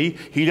looks at me,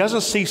 he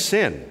doesn't see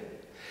sin.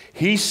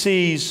 He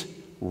sees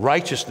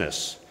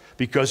righteousness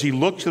because he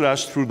looks at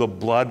us through the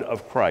blood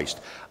of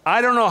Christ.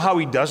 I don't know how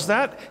he does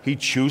that. He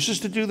chooses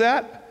to do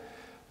that.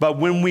 But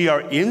when we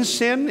are in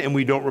sin and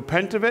we don't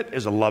repent of it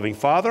as a loving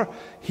Father,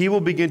 he will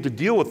begin to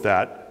deal with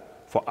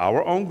that for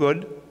our own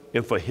good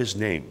and for his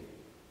name.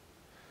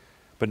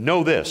 But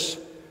know this,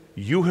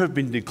 you have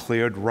been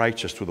declared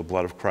righteous through the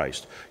blood of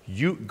Christ.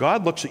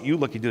 God looks at you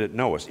like he did at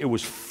Noah. It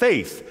was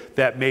faith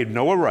that made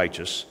Noah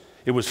righteous.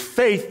 It was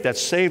faith that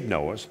saved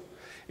Noah.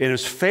 It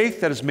is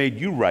faith that has made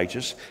you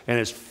righteous, and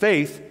it's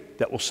faith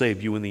that will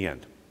save you in the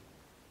end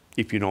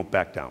if you don't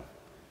back down.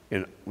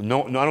 And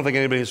no, I don't think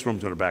anybody in this room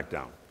is going to back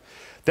down.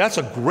 That's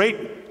a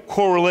great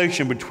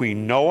correlation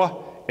between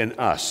Noah and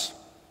us.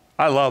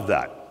 I love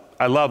that.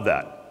 I love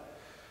that.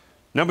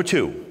 Number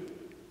 2,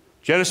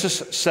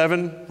 Genesis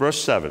 7, verse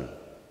 7.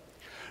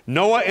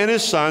 Noah and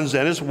his sons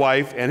and his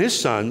wife and his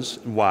sons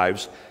and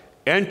wives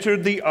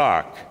entered the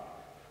ark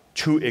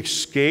to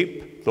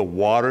escape the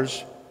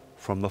waters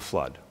from the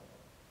flood.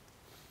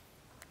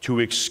 To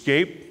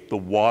escape the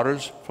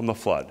waters from the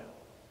flood.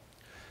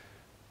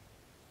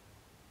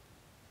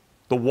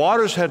 The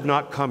waters had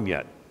not come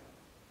yet,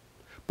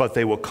 but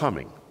they were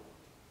coming.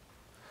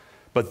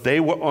 But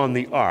they were on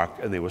the ark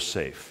and they were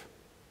safe.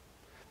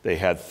 They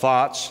had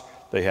thoughts,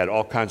 they had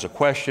all kinds of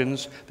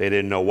questions, they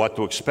didn't know what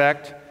to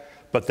expect,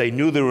 but they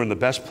knew they were in the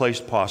best place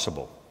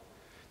possible,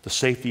 the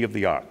safety of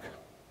the ark.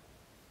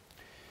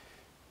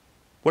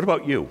 What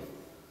about you?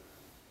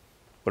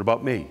 What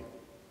about me?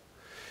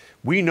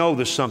 We know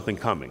there's something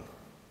coming.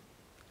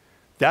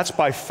 That's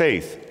by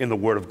faith in the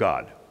Word of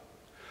God.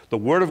 The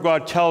Word of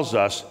God tells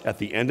us at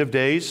the end of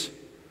days,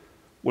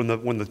 when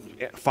the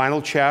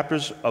final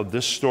chapters of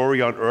this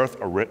story on earth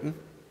are written,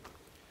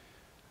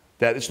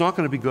 that it's not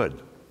going to be good.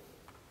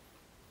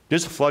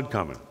 There's a flood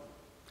coming.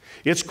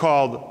 It's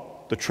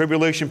called the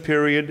tribulation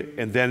period,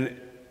 and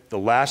then the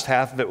last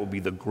half of it will be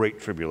the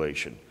great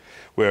tribulation,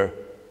 where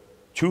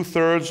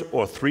 2/3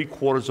 or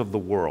 3/4 of the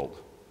world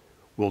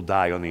will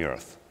die on the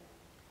earth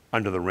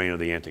under the reign of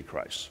the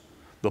Antichrist.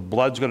 The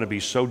blood's going to be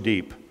so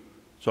deep,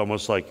 it's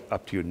almost like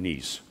up to your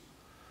knees.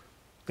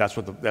 That's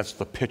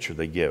the picture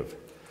they give.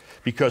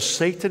 Because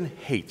Satan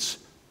hates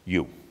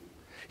you.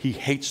 He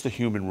hates the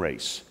human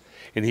race.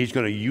 And he's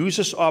going to use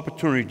this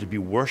opportunity to be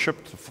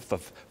worshiped, the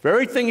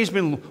very thing he's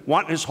been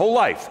wanting his whole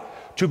life,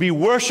 to be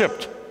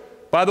worshiped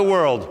by the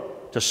world,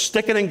 to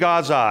stick it in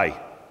God's eye.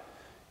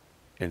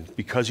 And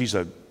because he's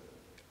an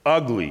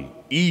ugly,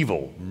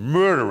 evil,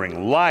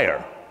 murdering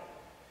liar,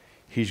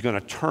 he's going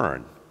to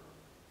turn,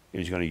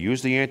 and he's going to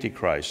use the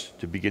Antichrist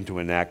to begin to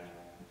enact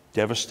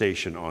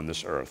devastation on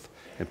this earth.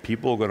 And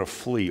people are going to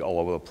flee all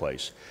over the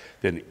place.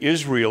 Then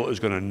Israel is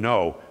going to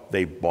know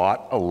they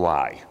bought a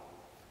lie.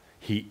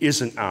 He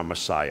isn't our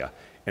Messiah.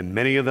 And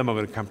many of them are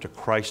going to come to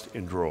Christ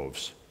in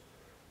droves.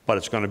 But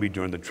it's going to be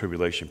during the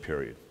tribulation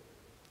period.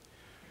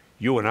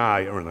 You and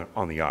I are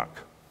on the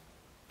ark.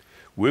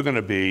 We're going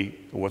to be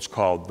what's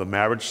called the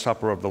marriage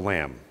supper of the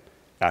Lamb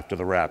after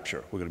the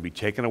rapture. We're going to be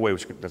taken away.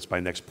 That's my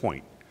next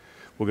point.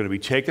 We're going to be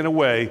taken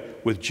away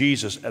with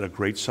Jesus at a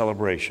great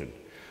celebration.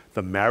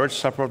 The marriage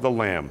supper of the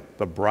Lamb,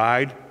 the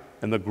bride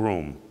and the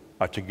groom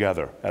are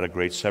together at a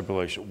great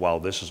celebration while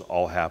this is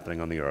all happening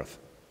on the earth.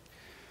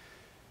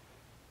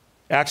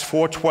 Acts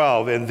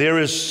 4:12, and there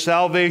is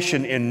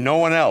salvation in no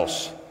one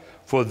else,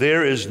 for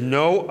there is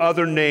no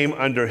other name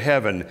under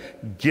heaven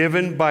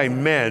given by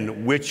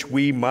men which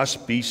we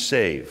must be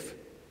saved.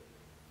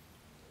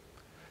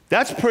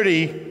 That's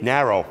pretty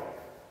narrow.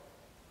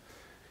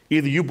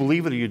 Either you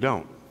believe it or you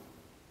don't.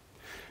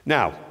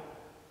 Now,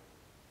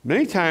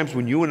 many times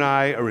when you and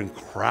I are in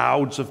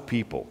crowds of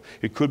people,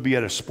 it could be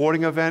at a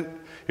sporting event,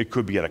 it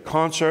could be at a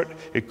concert,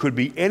 it could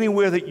be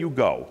anywhere that you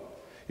go.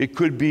 It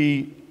could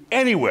be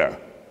anywhere.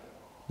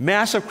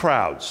 Massive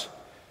crowds.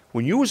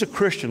 When you as a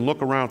Christian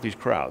look around at these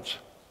crowds,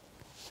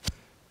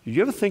 did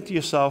you ever think to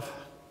yourself,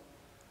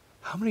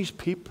 how many of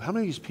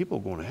these people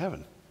are going to heaven?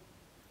 Do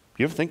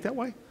you ever think that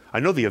way? I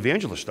know the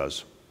evangelist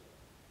does.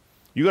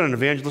 You got an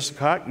evangelistic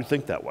heart, you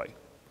think that way.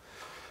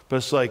 But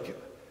it's like,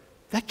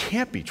 that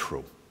can't be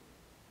true.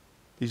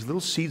 These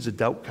little seeds of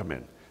doubt come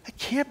in. That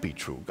can't be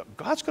true.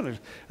 Are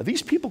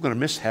these people going to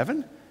miss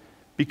heaven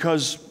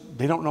because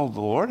they don't know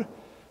the Lord?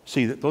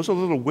 See, those are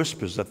little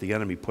whispers that the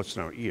enemy puts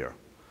in our ear.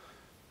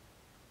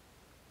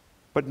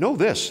 But know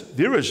this,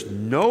 there is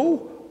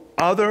no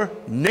other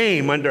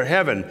name under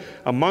heaven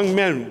among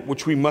men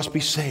which we must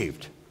be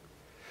saved.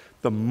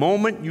 The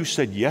moment you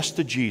said yes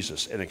to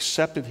Jesus and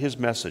accepted his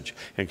message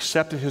and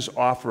accepted his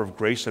offer of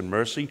grace and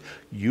mercy,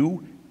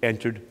 you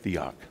entered the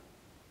ark.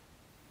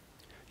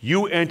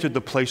 You entered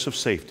the place of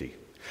safety.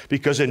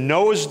 Because in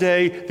Noah's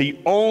day, the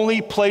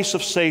only place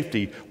of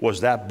safety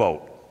was that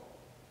boat.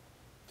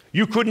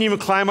 You couldn't even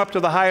climb up to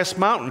the highest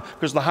mountain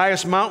because the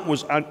highest mountain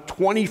was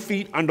 20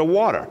 feet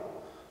underwater.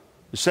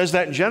 It says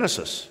that in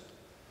Genesis.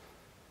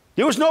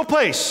 There was no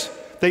place.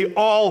 They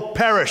all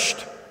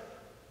perished.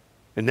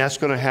 And that's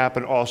going to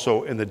happen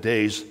also in the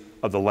days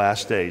of the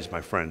last days,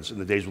 my friends, in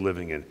the days we're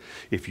living in.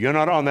 If you're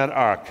not on that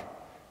ark,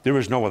 there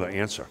is no other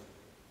answer.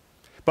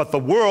 But the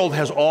world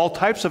has all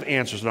types of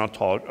answers and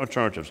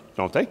alternatives,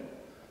 don't they?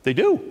 They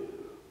do.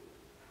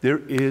 There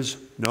is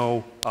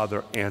no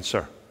other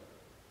answer.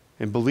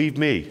 And believe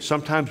me,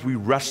 sometimes we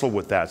wrestle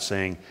with that,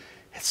 saying,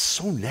 it's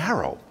so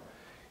narrow.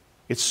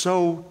 It's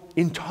so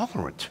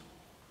intolerant.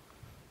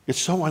 It's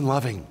so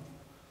unloving.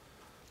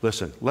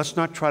 Listen, let's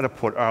not try to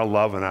put our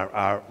love and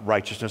our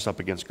righteousness up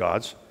against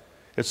God's.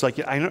 It's like,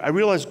 I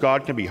realize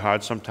God can be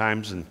hard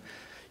sometimes, and,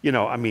 you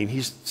know, I mean,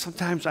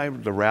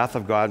 the wrath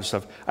of God and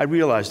stuff. I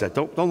realize that.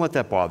 Don't let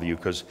that bother you,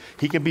 because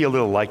he can be a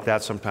little like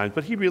that sometimes,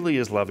 but he really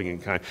is loving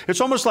and kind.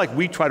 It's almost like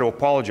we try to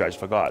apologize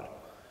for God.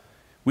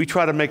 We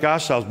try to make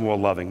ourselves more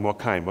loving, more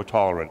kind, more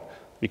tolerant,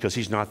 because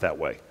he's not that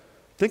way.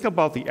 Think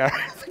about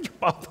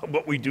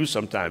what we do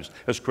sometimes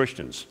as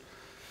Christians.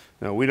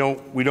 Now, we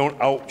don't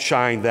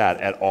outshine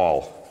that at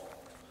all.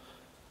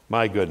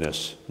 My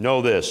goodness.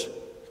 Know this.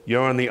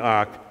 You're on the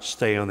ark.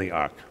 Stay on the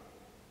ark.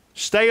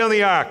 Stay on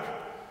the ark.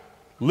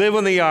 Live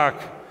on the ark,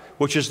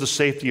 which is the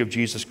safety of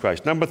Jesus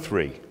Christ. Number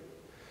 3.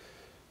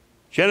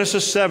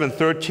 Genesis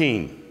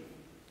 7:13.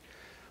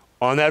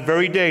 On that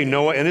very day,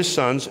 Noah and his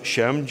sons,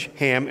 Shem,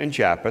 Ham, and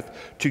Japheth,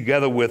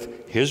 together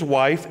with his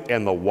wife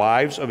and the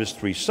wives of his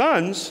 3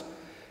 sons,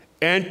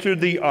 entered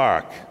the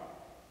ark.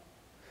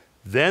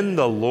 Then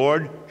the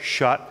Lord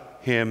shut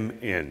him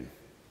in.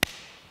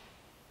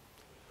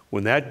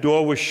 When that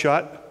door was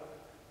shut,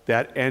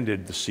 that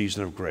ended the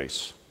season of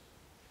grace.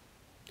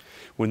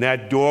 When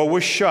that door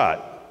was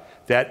shut,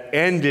 that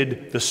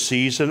ended the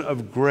season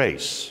of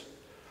grace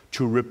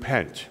to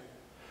repent,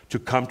 to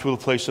come to a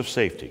place of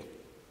safety.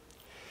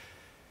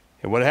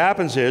 And what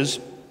happens is,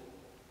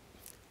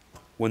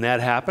 when that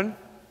happened,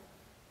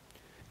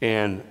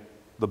 and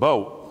the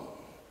boat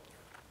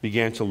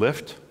began to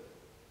lift,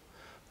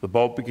 the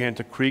boat began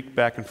to creak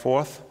back and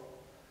forth,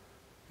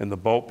 and the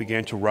boat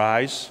began to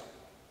rise.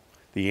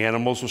 The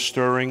animals were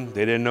stirring.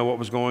 They didn't know what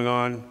was going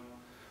on.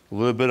 A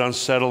little bit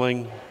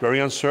unsettling, very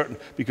uncertain,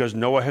 because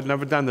Noah had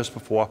never done this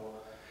before.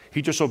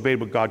 He just obeyed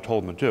what God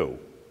told him to do.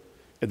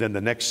 And then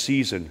the next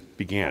season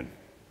began,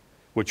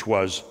 which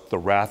was the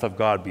wrath of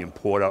God being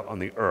poured out on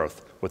the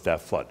earth with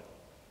that flood.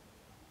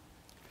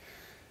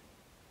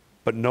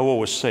 But Noah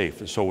was safe,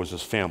 and so was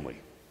his family.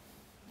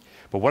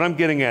 But what I'm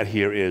getting at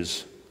here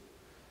is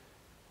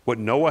what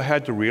Noah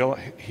had to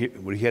realize,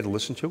 what he had to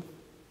listen to?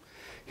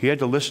 He had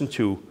to listen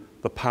to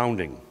the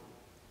pounding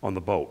on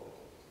the boat.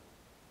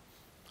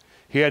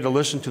 He had to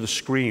listen to the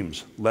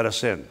screams, "Let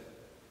us in."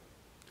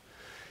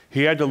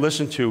 He had to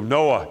listen to,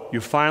 "Noah,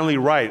 you're finally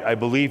right, I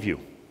believe you."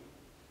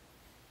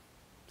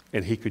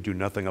 And he could do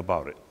nothing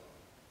about it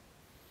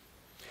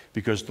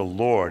because the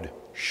Lord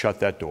shut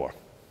that door.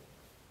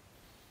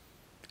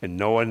 And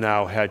Noah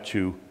now had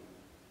to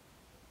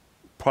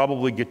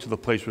probably get to the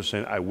place where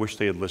saying, "I wish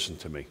they had listened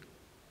to me."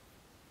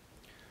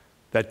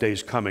 That day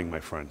is coming,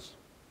 my friends,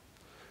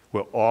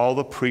 where all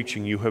the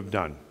preaching you have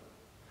done,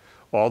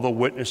 all the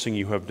witnessing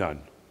you have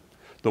done,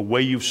 the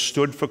way you've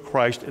stood for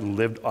Christ and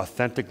lived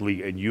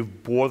authentically, and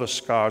you've bore the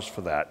scars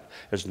for that,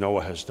 as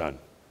Noah has done.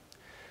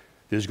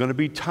 There's going to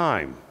be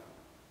time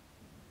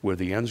where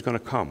the end's going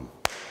to come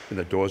and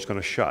the door's going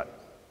to shut.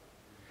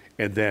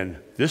 And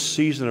then this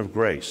season of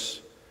grace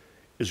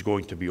is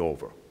going to be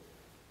over.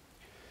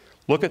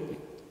 Look at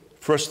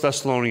 1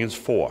 Thessalonians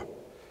 4,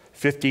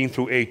 15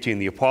 through 18.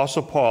 The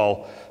Apostle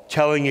Paul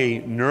telling a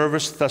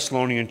nervous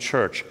Thessalonian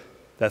church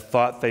that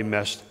thought they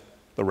missed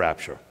the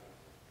rapture.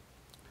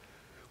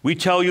 "We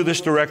tell you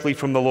this directly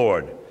from the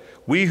Lord.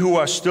 We who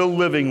are still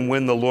living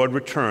when the Lord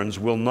returns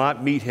will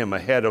not meet him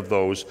ahead of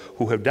those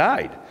who have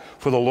died.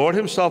 For the Lord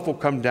himself will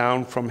come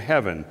down from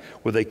heaven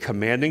with a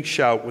commanding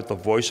shout, with the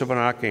voice of an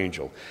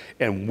archangel,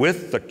 and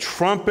with the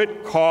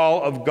trumpet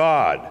call of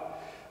God.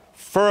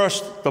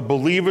 First, the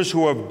believers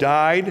who have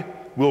died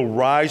will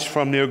rise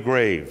from their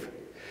grave.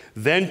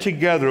 Then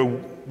together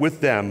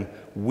with them,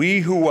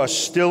 we who are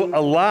still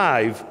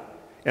alive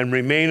and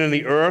remain on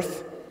the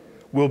earth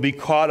will be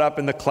caught up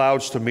in the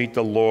clouds to meet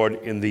the Lord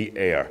in the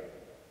air.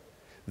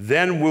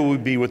 Then will we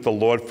be with the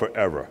Lord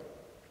forever."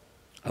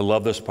 I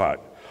love this part.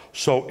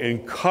 "So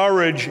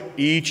encourage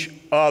each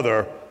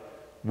other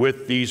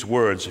with these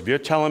words." If you're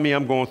telling me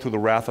I'm going through the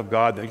wrath of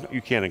God, then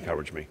you can't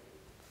encourage me.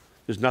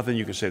 There's nothing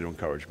you can say to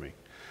encourage me.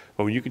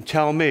 But when you can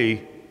tell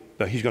me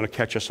that he's going to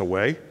catch us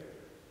away,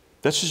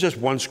 this is just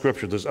one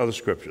scripture. There's other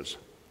scriptures.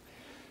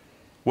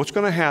 What's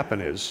going to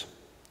happen is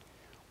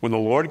when the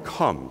Lord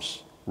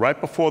comes, right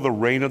before the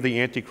reign of the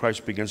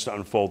Antichrist begins to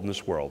unfold in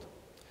this world,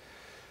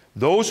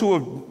 those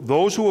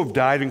who have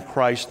died in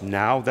Christ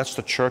now, that's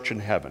the church in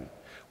heaven.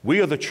 We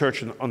are the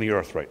church on the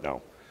earth right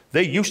now.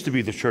 They used to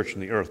be the church on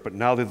the earth, but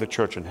now they're the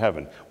church in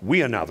heaven.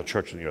 We are now the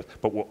church on the earth,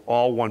 but we're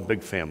all one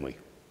big family.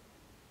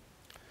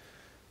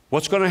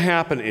 What's going to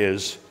happen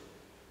is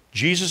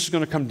Jesus is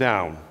going to come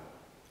down.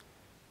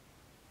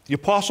 The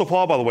Apostle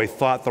Paul, by the way,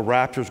 thought the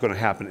rapture was going to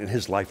happen in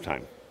his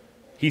lifetime.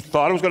 He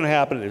thought it was going to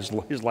happen in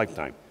his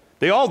lifetime.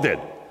 They all did.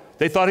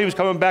 They thought he was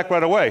coming back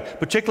right away,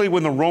 particularly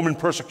when the Roman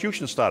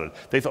persecution started.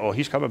 They thought, "Oh,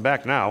 he's coming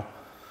back now."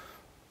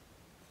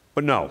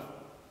 But no.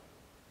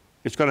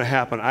 It's going to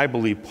happen, I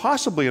believe,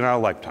 possibly in our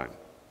lifetime.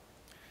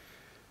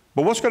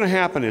 But what's going to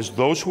happen is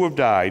those who have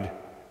died,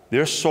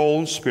 their soul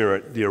and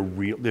spirit,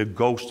 their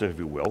ghost, if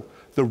you will,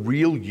 the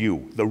real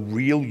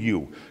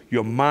you,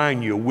 your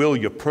mind, your will,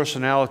 your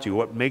personality,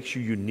 what makes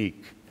you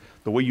unique,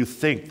 the way you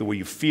think, the way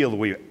you feel, the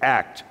way you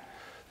act,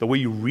 the way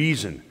you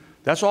reason,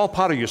 that's all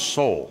part of your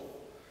soul.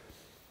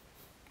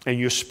 And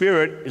your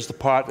spirit is the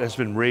part that has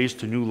been raised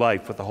to new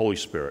life with the Holy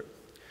Spirit.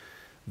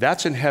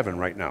 That's in heaven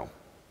right now.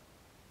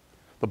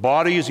 The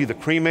body is either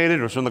cremated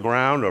or it's in the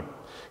ground or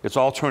it's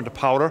all turned to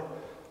powder,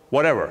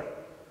 whatever.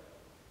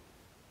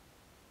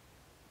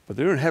 But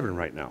they're in heaven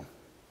right now.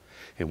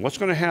 And what's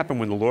going to happen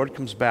when the Lord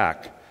comes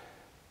back,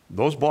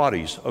 those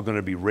bodies are going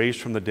to be raised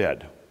from the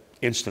dead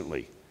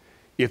instantly.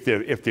 If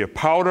they're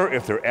powder,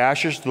 if they're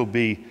ashes, there'll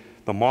be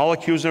the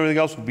molecules and everything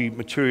else will be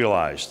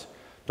materialized.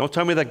 Don't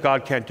tell me that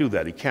God can't do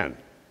that. He can.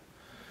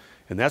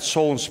 And that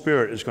soul and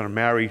spirit is going to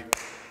marry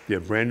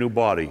their brand new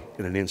body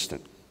in an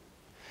instant.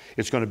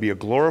 It's going to be a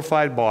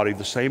glorified body,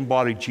 the same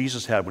body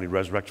Jesus had when he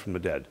resurrected from the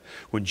dead.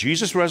 When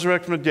Jesus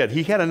resurrected from the dead,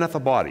 he had another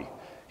body.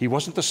 He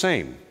wasn't the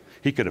same.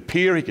 He could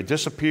appear, he could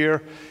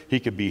disappear, he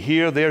could be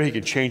here, there, he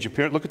could change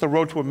appearance. Look at the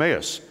road to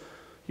Emmaus.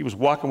 He was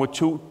walking with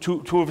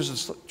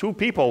two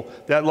people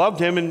that loved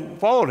him and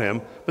followed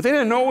him, but they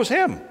didn't know it was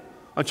him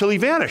until he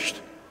vanished.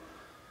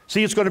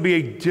 See, it's going to be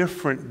a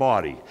different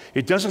body.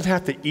 It doesn't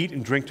have to eat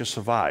and drink to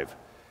survive,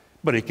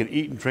 but it can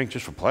eat and drink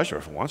just for pleasure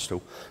if it wants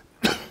to.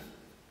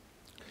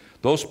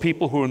 Those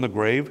people who are in the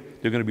grave,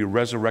 they're going to be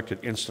resurrected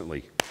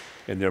instantly,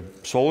 and their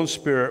soul and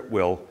spirit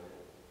will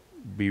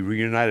be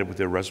reunited with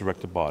their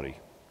resurrected body.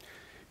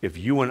 If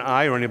you and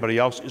I or anybody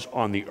else is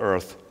on the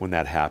earth when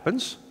that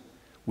happens,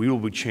 we will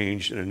be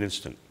changed in an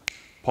instant.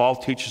 Paul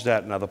teaches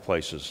that in other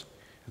places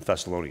in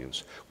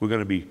Thessalonians. We're going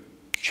to be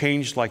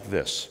changed like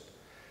this.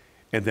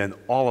 And then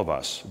all of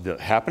us, it'll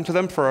happen to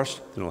them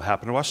first, then it'll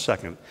happen to us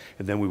second,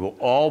 and then we will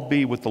all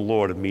be with the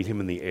Lord and meet him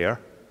in the air.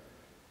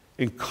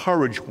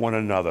 Encourage one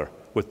another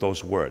with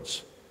those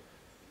words.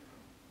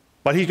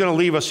 But he's going to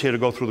leave us here to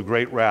go through the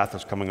great wrath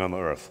that's coming on the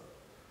earth.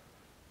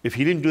 If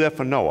he didn't do that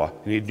for Noah,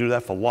 and he didn't do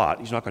that for Lot,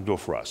 he's not going to do it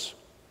for us.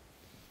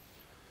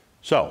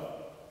 So,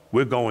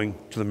 we're going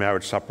to the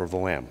marriage supper of the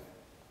Lamb.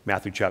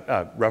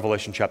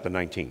 Revelation chapter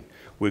 19.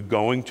 We're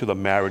going to the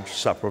marriage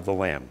supper of the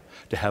Lamb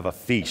to have a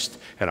feast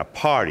and a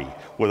party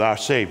with our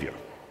Savior.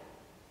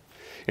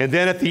 And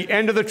then at the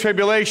end of the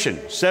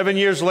tribulation, 7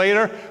 years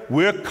later,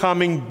 we're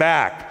coming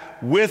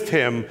back with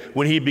him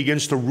when he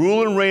begins to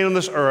rule and reign on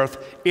this earth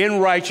in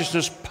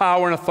righteousness,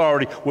 power, and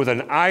authority with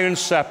an iron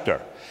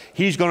scepter.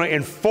 He's going to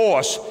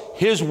enforce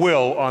his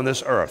will on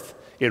this earth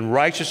in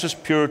righteousness,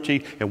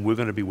 purity, and we're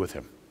going to be with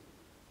him.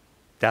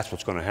 That's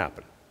what's going to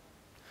happen.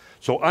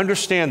 So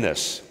understand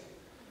this.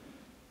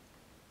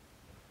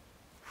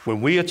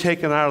 When we are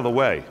taken out of the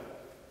way,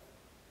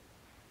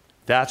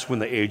 that's when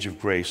the age of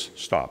grace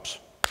stops.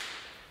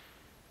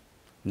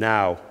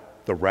 Now,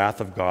 the wrath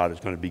of God is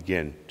going to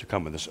begin to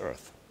come on this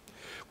earth.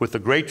 With the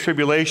Great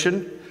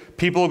Tribulation,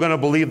 people are going to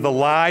believe the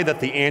lie that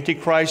the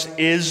Antichrist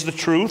is the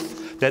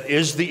truth, that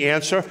is the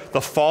answer,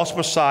 the false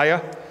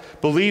Messiah.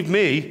 Believe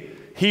me,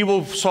 he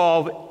will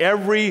solve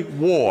every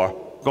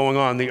war going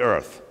on the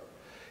earth.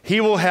 He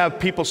will have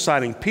people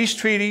signing peace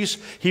treaties.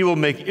 He will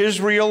make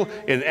Israel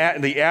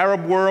and the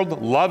Arab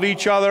world love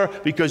each other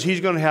because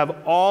he's going to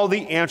have all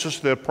the answers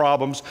to their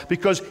problems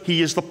because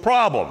he is the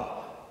problem.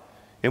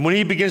 And when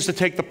he begins to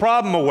take the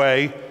problem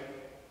away,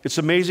 it's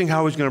amazing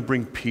how he's going to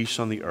bring peace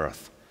on the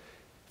earth.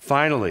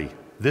 Finally,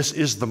 this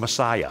is the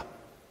Messiah.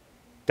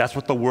 That's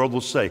what the world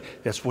will say.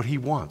 That's what he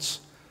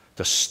wants,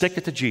 to stick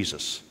it to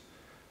Jesus.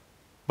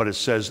 But it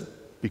says,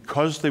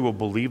 because they will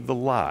believe the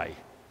lie,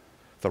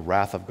 the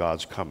wrath of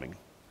God's coming.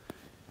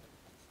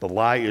 The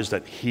lie is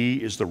that he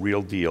is the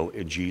real deal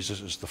and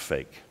Jesus is the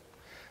fake.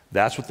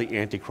 That's what the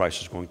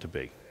Antichrist is going to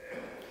be.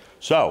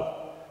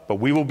 So, but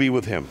we will be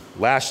with him.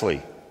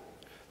 Lastly,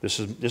 this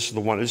is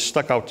the one, this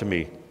stuck out to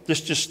me. This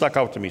just stuck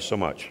out to me so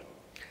much.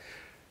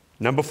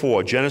 Number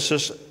 4,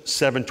 Genesis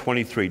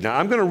 7:23. Now,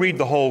 I'm going to read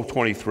the whole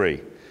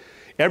 23.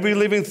 Every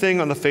living thing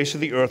on the face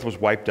of the earth was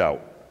wiped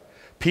out.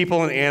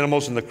 People and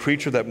animals and the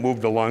creature that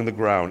moved along the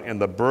ground,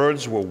 and the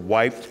birds were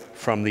wiped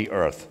from the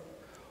earth.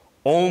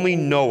 Only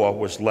Noah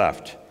was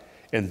left,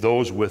 and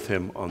those with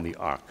him on the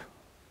ark.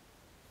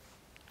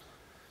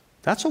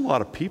 That's a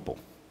lot of people.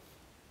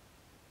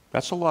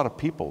 That's a lot of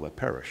people that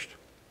perished.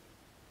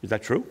 Is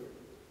that true?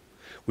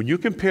 When you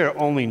compare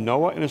only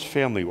Noah and his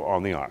family were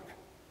on the ark,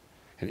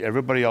 and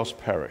everybody else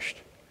perished,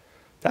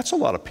 that's a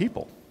lot of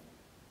people.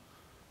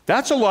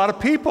 That's a lot of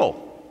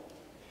people.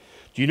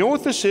 Do you know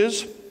what this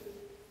is?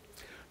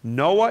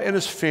 Noah and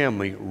his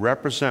family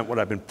represent what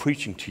I've been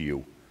preaching to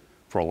you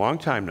for a long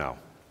time now.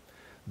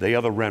 They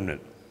are the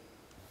remnant.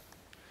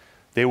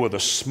 They were the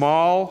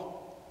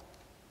small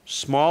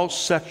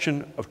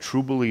section of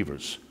true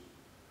believers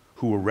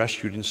who were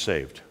rescued and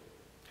saved.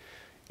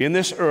 In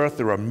this earth,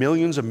 there are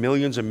millions and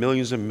millions and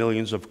millions and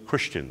millions of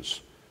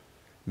Christians.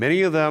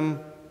 Many of them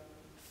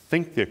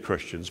think they're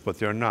Christians, but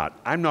they're not.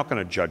 I'm not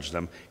going to judge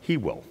them. He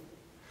will.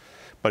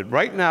 But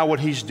right now, what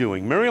he's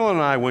doing, Muriel and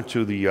I went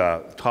to the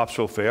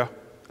Topsville Fair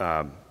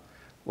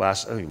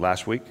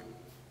last week.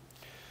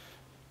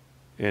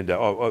 And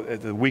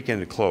the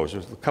weekend it closed.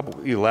 It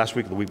was either last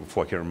week or the week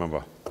before, I can't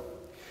remember.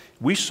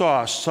 We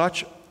saw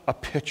such a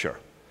picture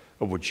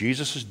of what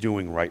Jesus is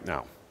doing right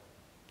now.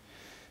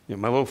 You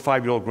know, my little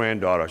 5-year-old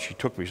granddaughter, she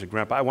took me. She said,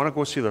 "Grandpa, I want to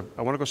go see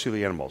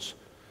the animals."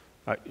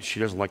 She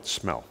doesn't like the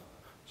smell,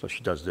 so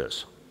she does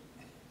this.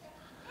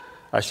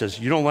 I says,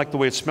 "You don't like the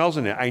way it smells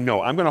in there?" "I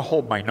know. I'm going to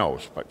hold my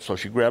nose." So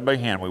she grabbed my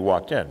hand. We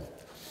walked in,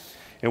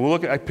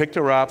 and I picked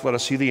her up, let her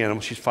see the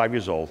animals. She's 5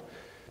 years old.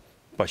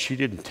 But she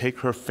didn't take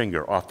her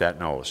finger off that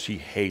nose. She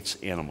hates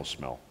animal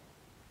smell.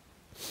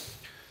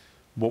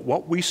 But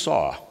what we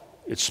saw,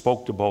 it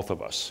spoke to both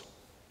of us.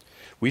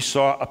 We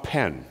saw a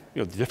pen,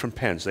 the different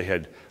pens. They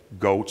had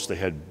goats, they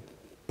had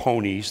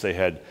ponies, they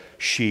had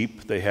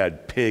sheep, they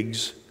had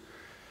pigs.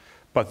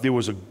 But there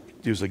was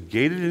a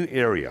gated-in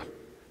area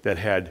that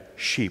had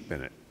sheep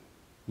in it,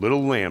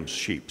 little lambs,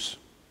 sheeps.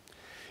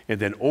 And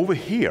then over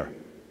here,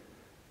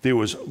 there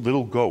was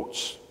little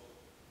goats,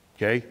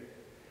 okay?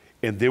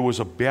 And there was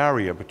a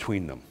barrier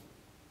between them.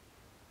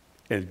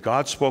 And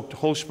the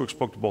Holy Spirit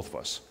spoke to both of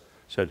us.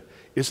 Said,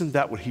 "Isn't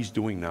that what he's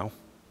doing now?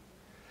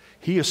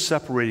 He is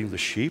separating the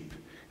sheep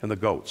and the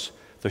goats.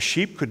 The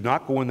sheep could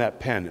not go in that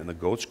pen, and the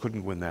goats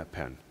couldn't go in that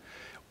pen.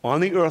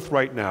 On the earth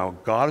right now,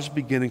 God is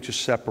beginning to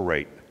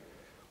separate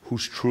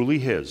who's truly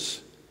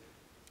his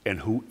and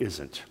who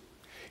isn't.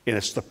 And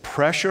it's the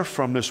pressure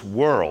from this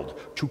world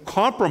to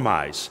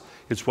compromise.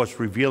 It's what's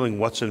revealing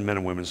what's in men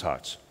and women's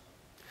hearts.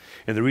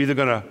 And they're either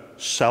going to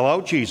sell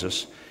out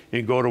Jesus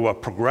and go to a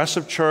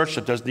progressive church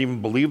that doesn't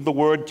even believe the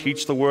word,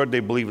 teach the word. They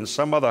believe in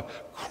some other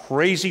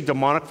crazy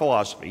demonic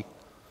philosophy.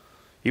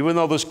 Even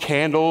though there's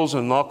candles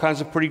and all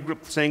kinds of pretty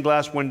stained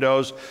glass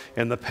windows,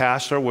 and the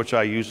pastor, which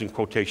I use in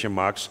quotation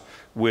marks,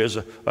 wears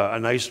a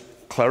nice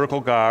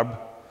clerical garb.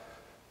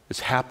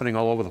 It's happening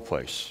all over the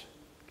place.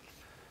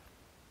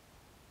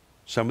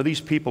 Some of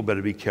these people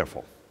better be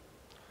careful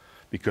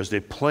because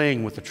they're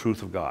playing with the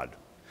truth of God.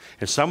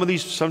 And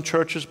some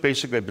churches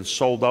basically have been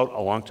sold out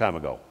a long time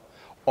ago,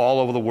 all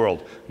over the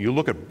world. You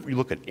look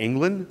at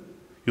England,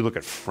 you look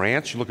at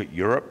France, you look at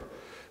Europe,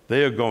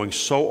 they are going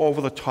so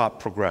over the top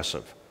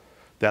progressive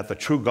that the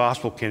true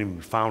gospel can't even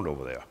be found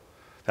over there.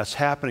 That's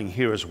happening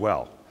here as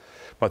well.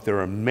 But there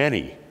are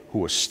many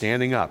who are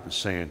standing up and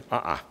saying,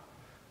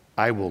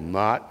 I will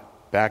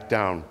not back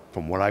down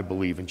from what I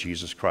believe in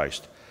Jesus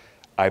Christ.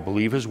 I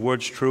believe his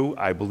word's true,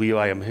 I believe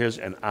I am his,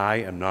 and I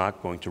am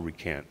not going to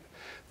recant.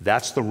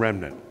 That's the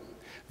remnant.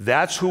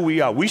 That's who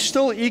we are. We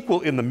still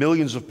equal in the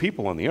millions of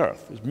people on the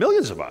earth. There's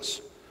millions of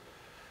us.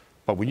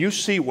 But when you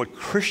see what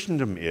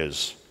Christendom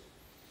is,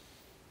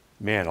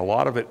 man, a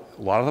lot of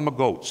them are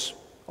goats.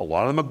 A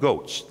lot of them are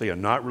goats. They are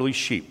not really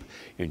sheep.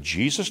 And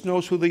Jesus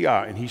knows who they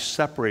are, and he's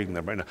separating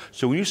them right now.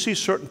 So when you see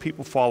certain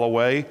people fall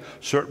away,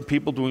 certain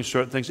people doing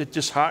certain things, it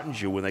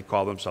disheartens you when they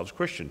call themselves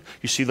Christian.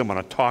 You see them on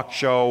a talk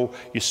show.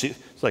 It's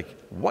like,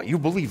 what, you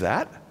believe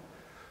that?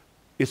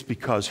 It's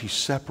because he's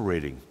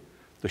separating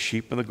the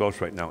sheep and the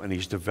goats right now, and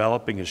he's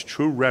developing his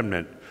true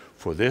remnant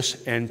for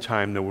this end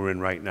time that we're in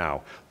right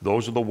now.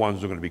 Those are the ones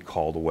that are going to be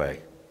called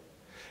away.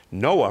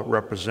 Noah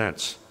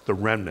represents the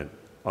remnant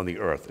on the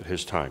earth at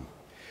his time.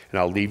 And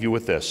I'll leave you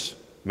with this.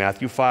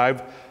 Matthew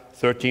 5,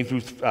 13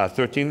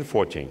 and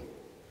 14.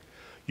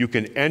 You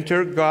can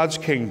enter God's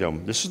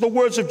kingdom. This is the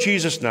words of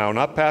Jesus now,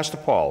 not Pastor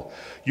Paul.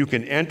 You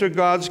can enter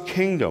God's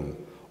kingdom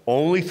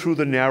only through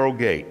the narrow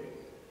gate.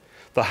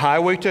 The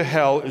highway to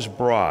hell is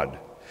broad,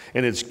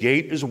 and its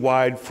gate is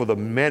wide for the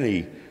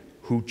many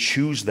who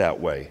choose that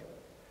way.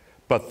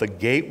 But the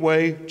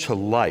gateway to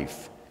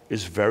life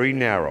is very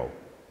narrow,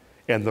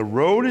 and the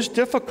road is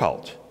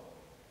difficult,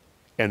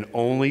 and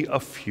only a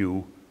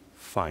few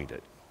find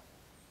it.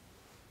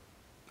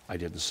 I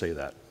didn't say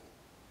that.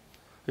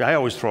 Yeah, I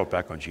always throw it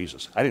back on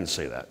Jesus. I didn't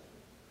say that.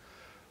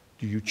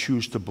 Do you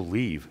choose to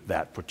believe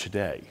that for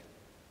today?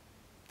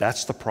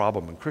 That's the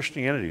problem in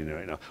Christianity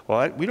right now.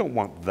 Well, we don't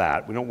want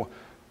that.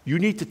 You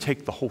need to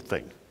take the whole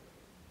thing,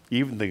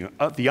 even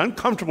the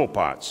uncomfortable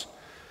parts.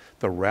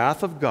 The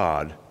wrath of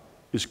God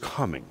is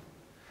coming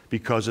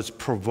because it's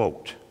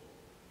provoked.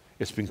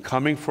 It's been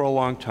coming for a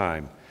long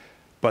time,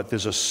 but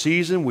there's a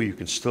season where you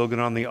can still get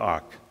on the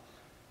ark.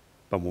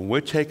 But when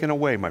we're taken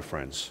away, my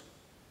friends,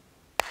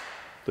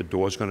 the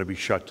door's going to be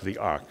shut to the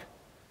ark.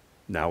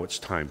 Now it's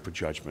time for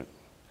judgment.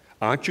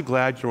 Aren't you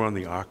glad you're on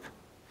the ark?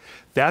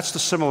 That's the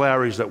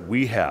similarities that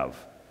we have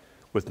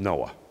with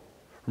Noah.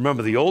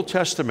 Remember, the Old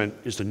Testament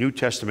is the New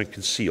Testament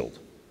concealed,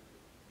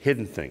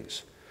 hidden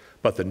things.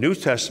 But the New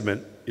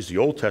Testament is the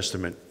Old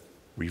Testament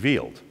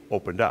revealed,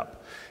 opened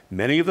up.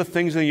 Many of the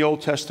things in the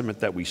Old Testament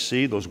that we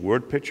see, those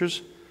word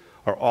pictures,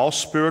 are all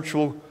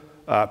spiritual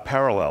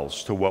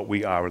parallels to what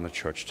we are in the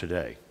church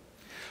today.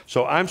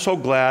 So I'm so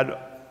glad.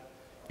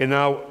 And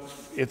now,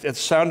 at the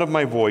sound of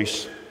my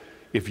voice,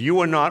 if you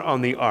are not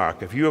on the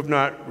ark, if you have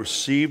not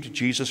received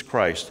Jesus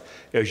Christ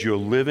as your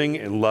living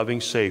and loving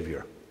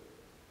Savior,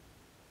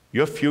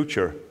 your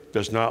future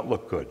does not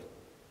look good.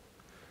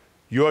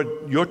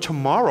 Your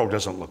tomorrow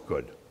doesn't look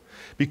good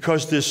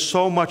because there's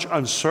so much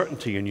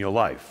uncertainty in your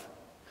life.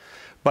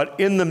 But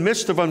in the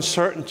midst of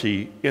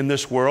uncertainty in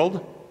this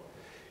world,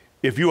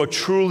 if you are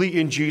truly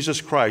in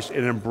Jesus Christ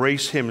and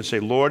embrace him and say,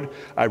 Lord,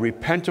 I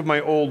repent of my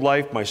old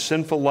life, my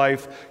sinful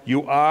life.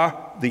 You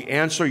are the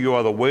answer. You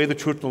are the way, the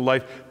truth, and the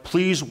life.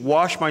 Please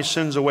wash my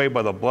sins away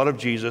by the blood of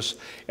Jesus.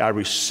 I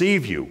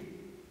receive you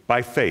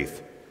by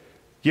faith.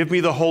 Give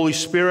me the Holy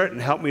Spirit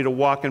and help me to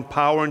walk in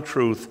power and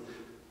truth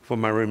for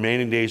my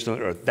remaining days on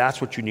earth. That's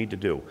what you need to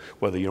do.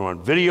 Whether you're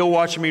on video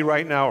watching me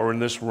right now or in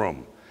this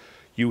room,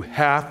 you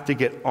have to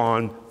get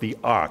on the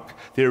ark.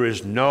 There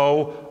is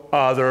no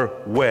other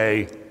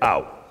way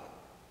out.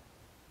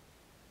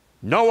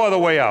 No other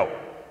way out.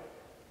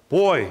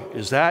 Boy,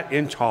 is that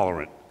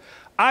intolerant.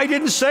 I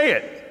didn't say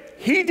it.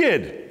 He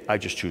did. I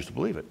just choose to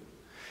believe it.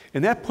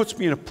 And that puts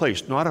me in a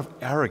place not of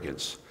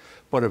arrogance,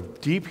 but of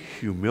deep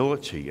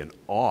humility and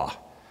awe.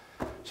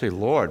 Say,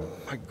 Lord,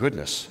 my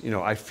goodness,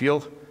 I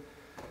feel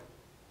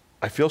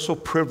so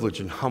privileged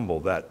and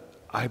humble that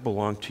I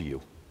belong to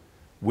you.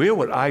 Where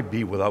would I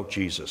be without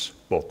Jesus,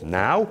 both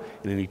now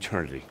and in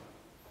eternity?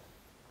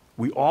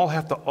 We all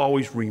have to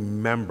always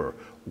remember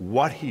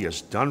what he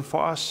has done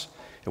for us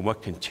and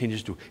what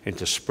continues to, and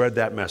to spread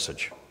that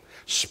message.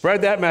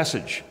 Spread that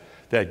message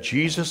that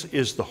Jesus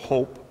is the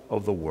hope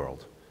of the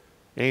world.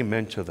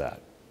 Amen to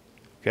that.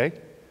 Okay?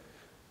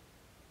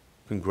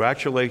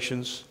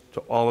 Congratulations to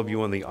all of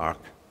you on the ark.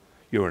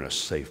 You're in a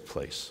safe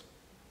place.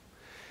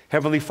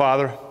 Heavenly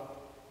Father,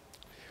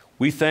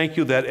 we thank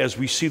you that as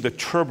we see the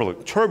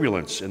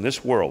turbulence in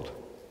this world,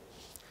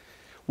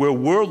 where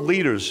world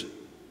leaders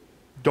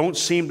don't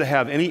seem to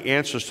have any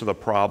answers to the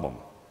problem,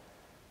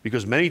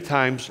 because many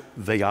times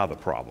they are the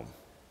problem.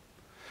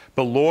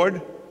 But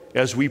Lord,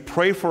 as we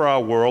pray for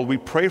our world, we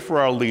pray for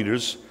our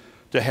leaders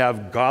to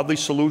have godly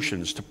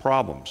solutions to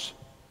problems.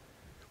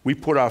 We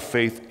put our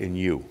faith in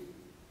you,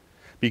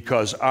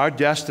 because our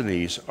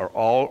destinies are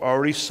all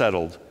already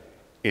settled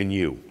in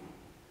you.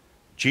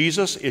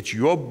 Jesus, it's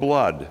your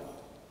blood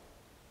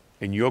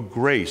and your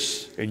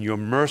grace and your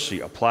mercy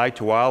applied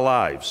to our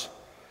lives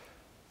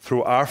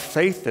through our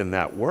faith in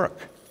that work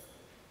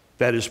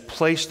that has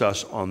placed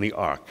us on the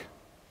ark.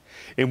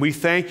 And we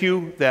thank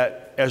you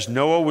that as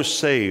Noah was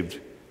saved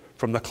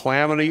from the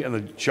calamity and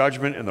the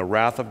judgment and the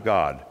wrath of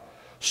God,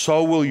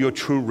 so will your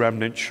true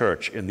remnant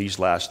church in these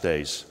last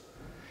days.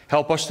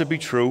 Help us to be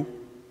true.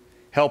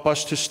 Help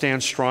us to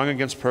stand strong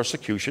against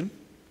persecution.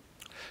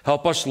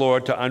 Help us,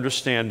 Lord, to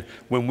understand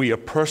when we are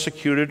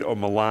persecuted or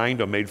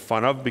maligned or made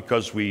fun of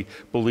because we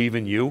believe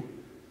in you,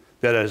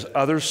 that as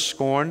others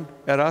scorn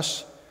at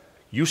us,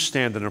 you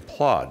stand and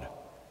applaud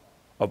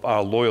of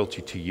our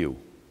loyalty to you.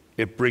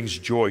 It brings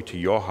joy to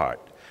your heart.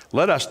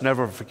 Let us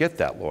never forget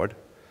that, Lord.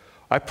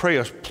 I pray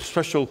a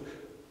special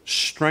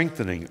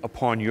strengthening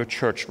upon your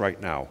church right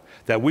now,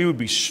 that we would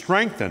be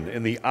strengthened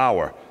in the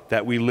hour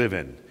that we live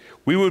in.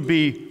 We would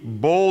be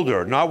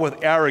bolder, not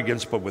with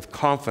arrogance, but with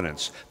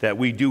confidence that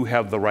we do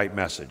have the right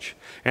message.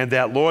 And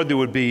that, Lord, there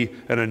would be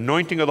an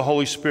anointing of the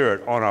Holy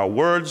Spirit on our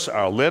words,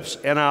 our lips,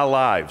 and our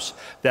lives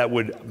that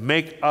would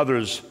make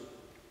others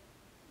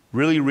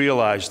really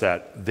realize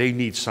that they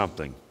need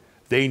something.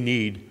 They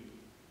need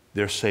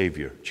their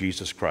Savior,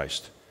 Jesus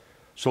Christ.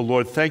 So,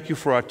 Lord, thank you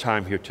for our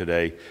time here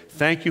today.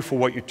 Thank you for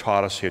what you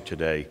taught us here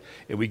today.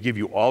 And we give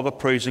you all the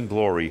praise and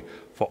glory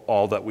for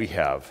all that we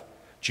have.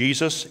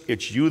 Jesus,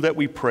 it's you that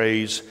we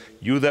praise,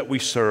 you that we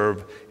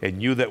serve,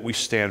 and you that we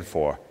stand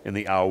for in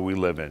the hour we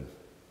live in.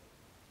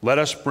 Let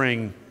us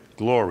bring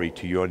glory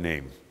to your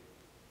name.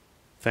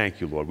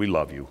 Thank you, Lord. We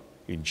love you.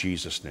 In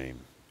Jesus' name,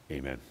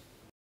 amen.